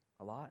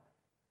 a lot.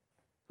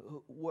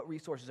 What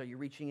resources are you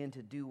reaching in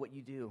to do what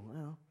you do?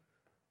 Well,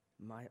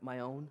 my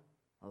own,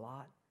 a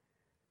lot.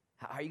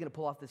 How are you going to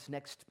pull off this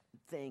next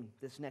thing,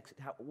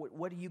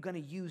 what are you going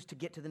to use to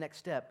get to the next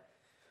step?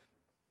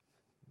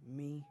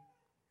 Me.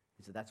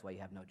 He said, that's why you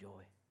have no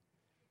joy.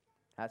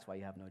 That's why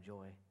you have no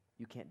joy.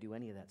 You can't do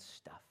any of that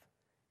stuff.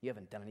 You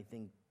haven't done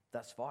anything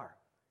thus far.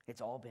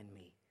 It's all been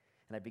me.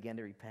 And I began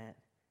to repent.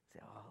 Say,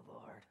 oh,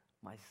 Lord,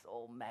 my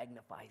soul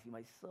magnifies you,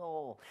 my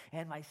soul,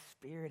 and my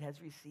spirit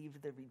has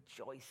received the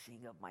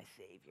rejoicing of my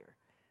Savior.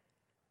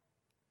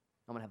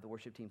 I'm going to have the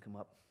worship team come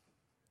up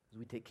as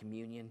we take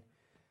communion,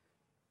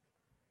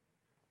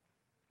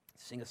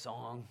 sing a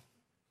song,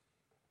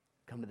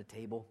 come to the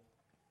table,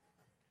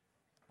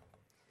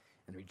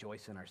 and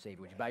rejoice in our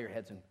Savior. Would you bow your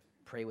heads and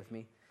pray with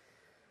me?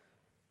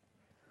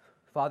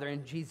 Father,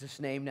 in Jesus'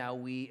 name, now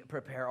we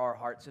prepare our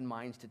hearts and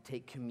minds to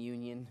take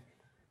communion,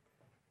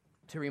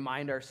 to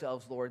remind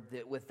ourselves, Lord,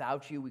 that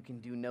without you we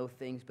can do no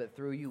things, but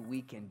through you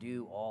we can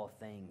do all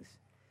things.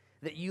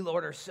 That you,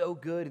 Lord, are so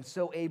good and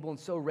so able and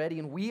so ready,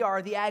 and we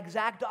are the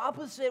exact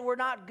opposite. We're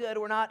not good,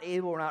 we're not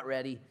able, we're not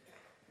ready.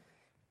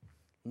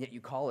 And yet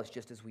you call us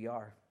just as we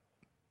are.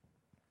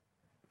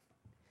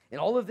 And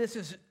all of this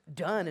is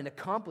done and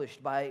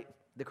accomplished by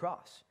the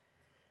cross.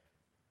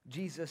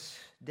 Jesus'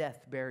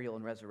 death, burial,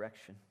 and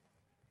resurrection.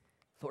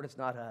 Lord, it's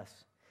not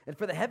us. And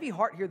for the heavy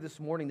heart here this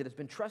morning that has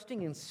been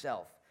trusting in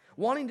self,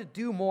 wanting to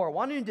do more,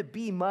 wanting to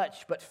be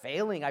much, but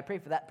failing, I pray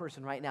for that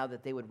person right now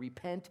that they would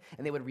repent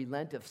and they would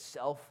relent of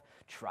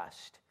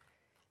self-trust.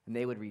 And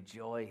they would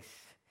rejoice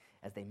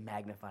as they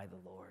magnify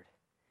the Lord.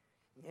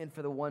 And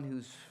for the one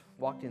who's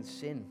walked in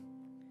sin,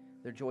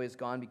 their joy is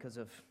gone because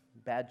of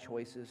bad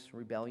choices,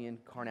 rebellion,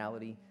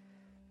 carnality,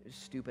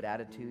 stupid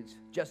attitudes,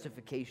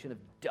 justification of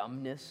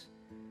dumbness.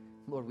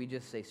 Lord, we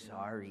just say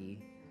sorry,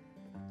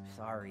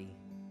 sorry,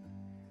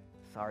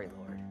 sorry,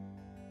 Lord.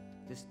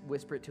 Just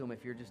whisper it to him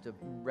if you're just a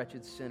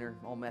wretched sinner,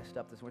 all messed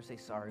up this morning. Say,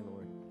 sorry,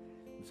 Lord.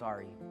 I'm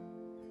sorry.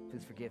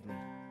 Please forgive me.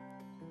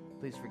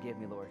 Please forgive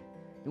me, Lord.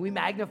 And we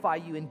magnify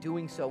you in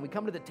doing so. We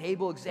come to the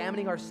table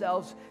examining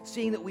ourselves,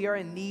 seeing that we are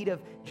in need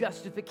of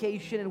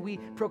justification, and we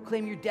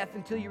proclaim your death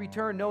until you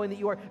return, knowing that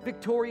you are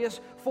victorious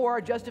for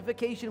our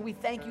justification. We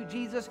thank you,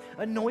 Jesus.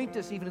 Anoint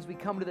us even as we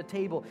come to the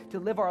table to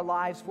live our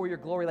lives for your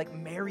glory like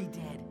Mary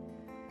did,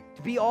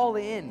 to be all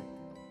in,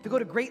 to go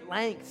to great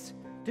lengths,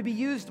 to be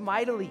used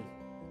mightily,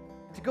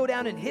 to go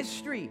down in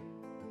history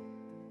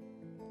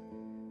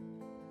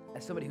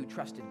as somebody who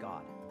trusted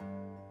God.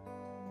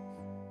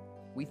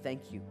 We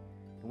thank you.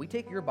 And we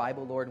take your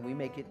Bible, Lord, and we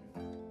make it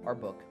our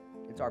book.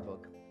 It's our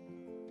book.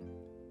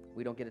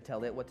 We don't get to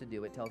tell it what to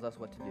do. It tells us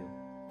what to do.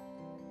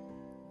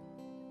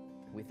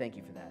 We thank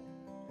you for that.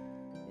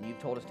 And you've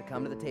told us to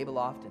come to the table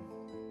often,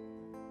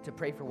 to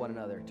pray for one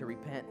another, to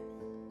repent,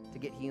 to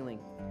get healing,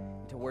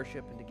 to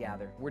worship, and to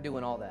gather. We're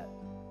doing all that.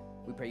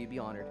 We pray you be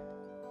honored.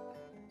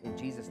 In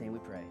Jesus' name we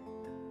pray.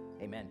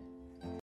 Amen.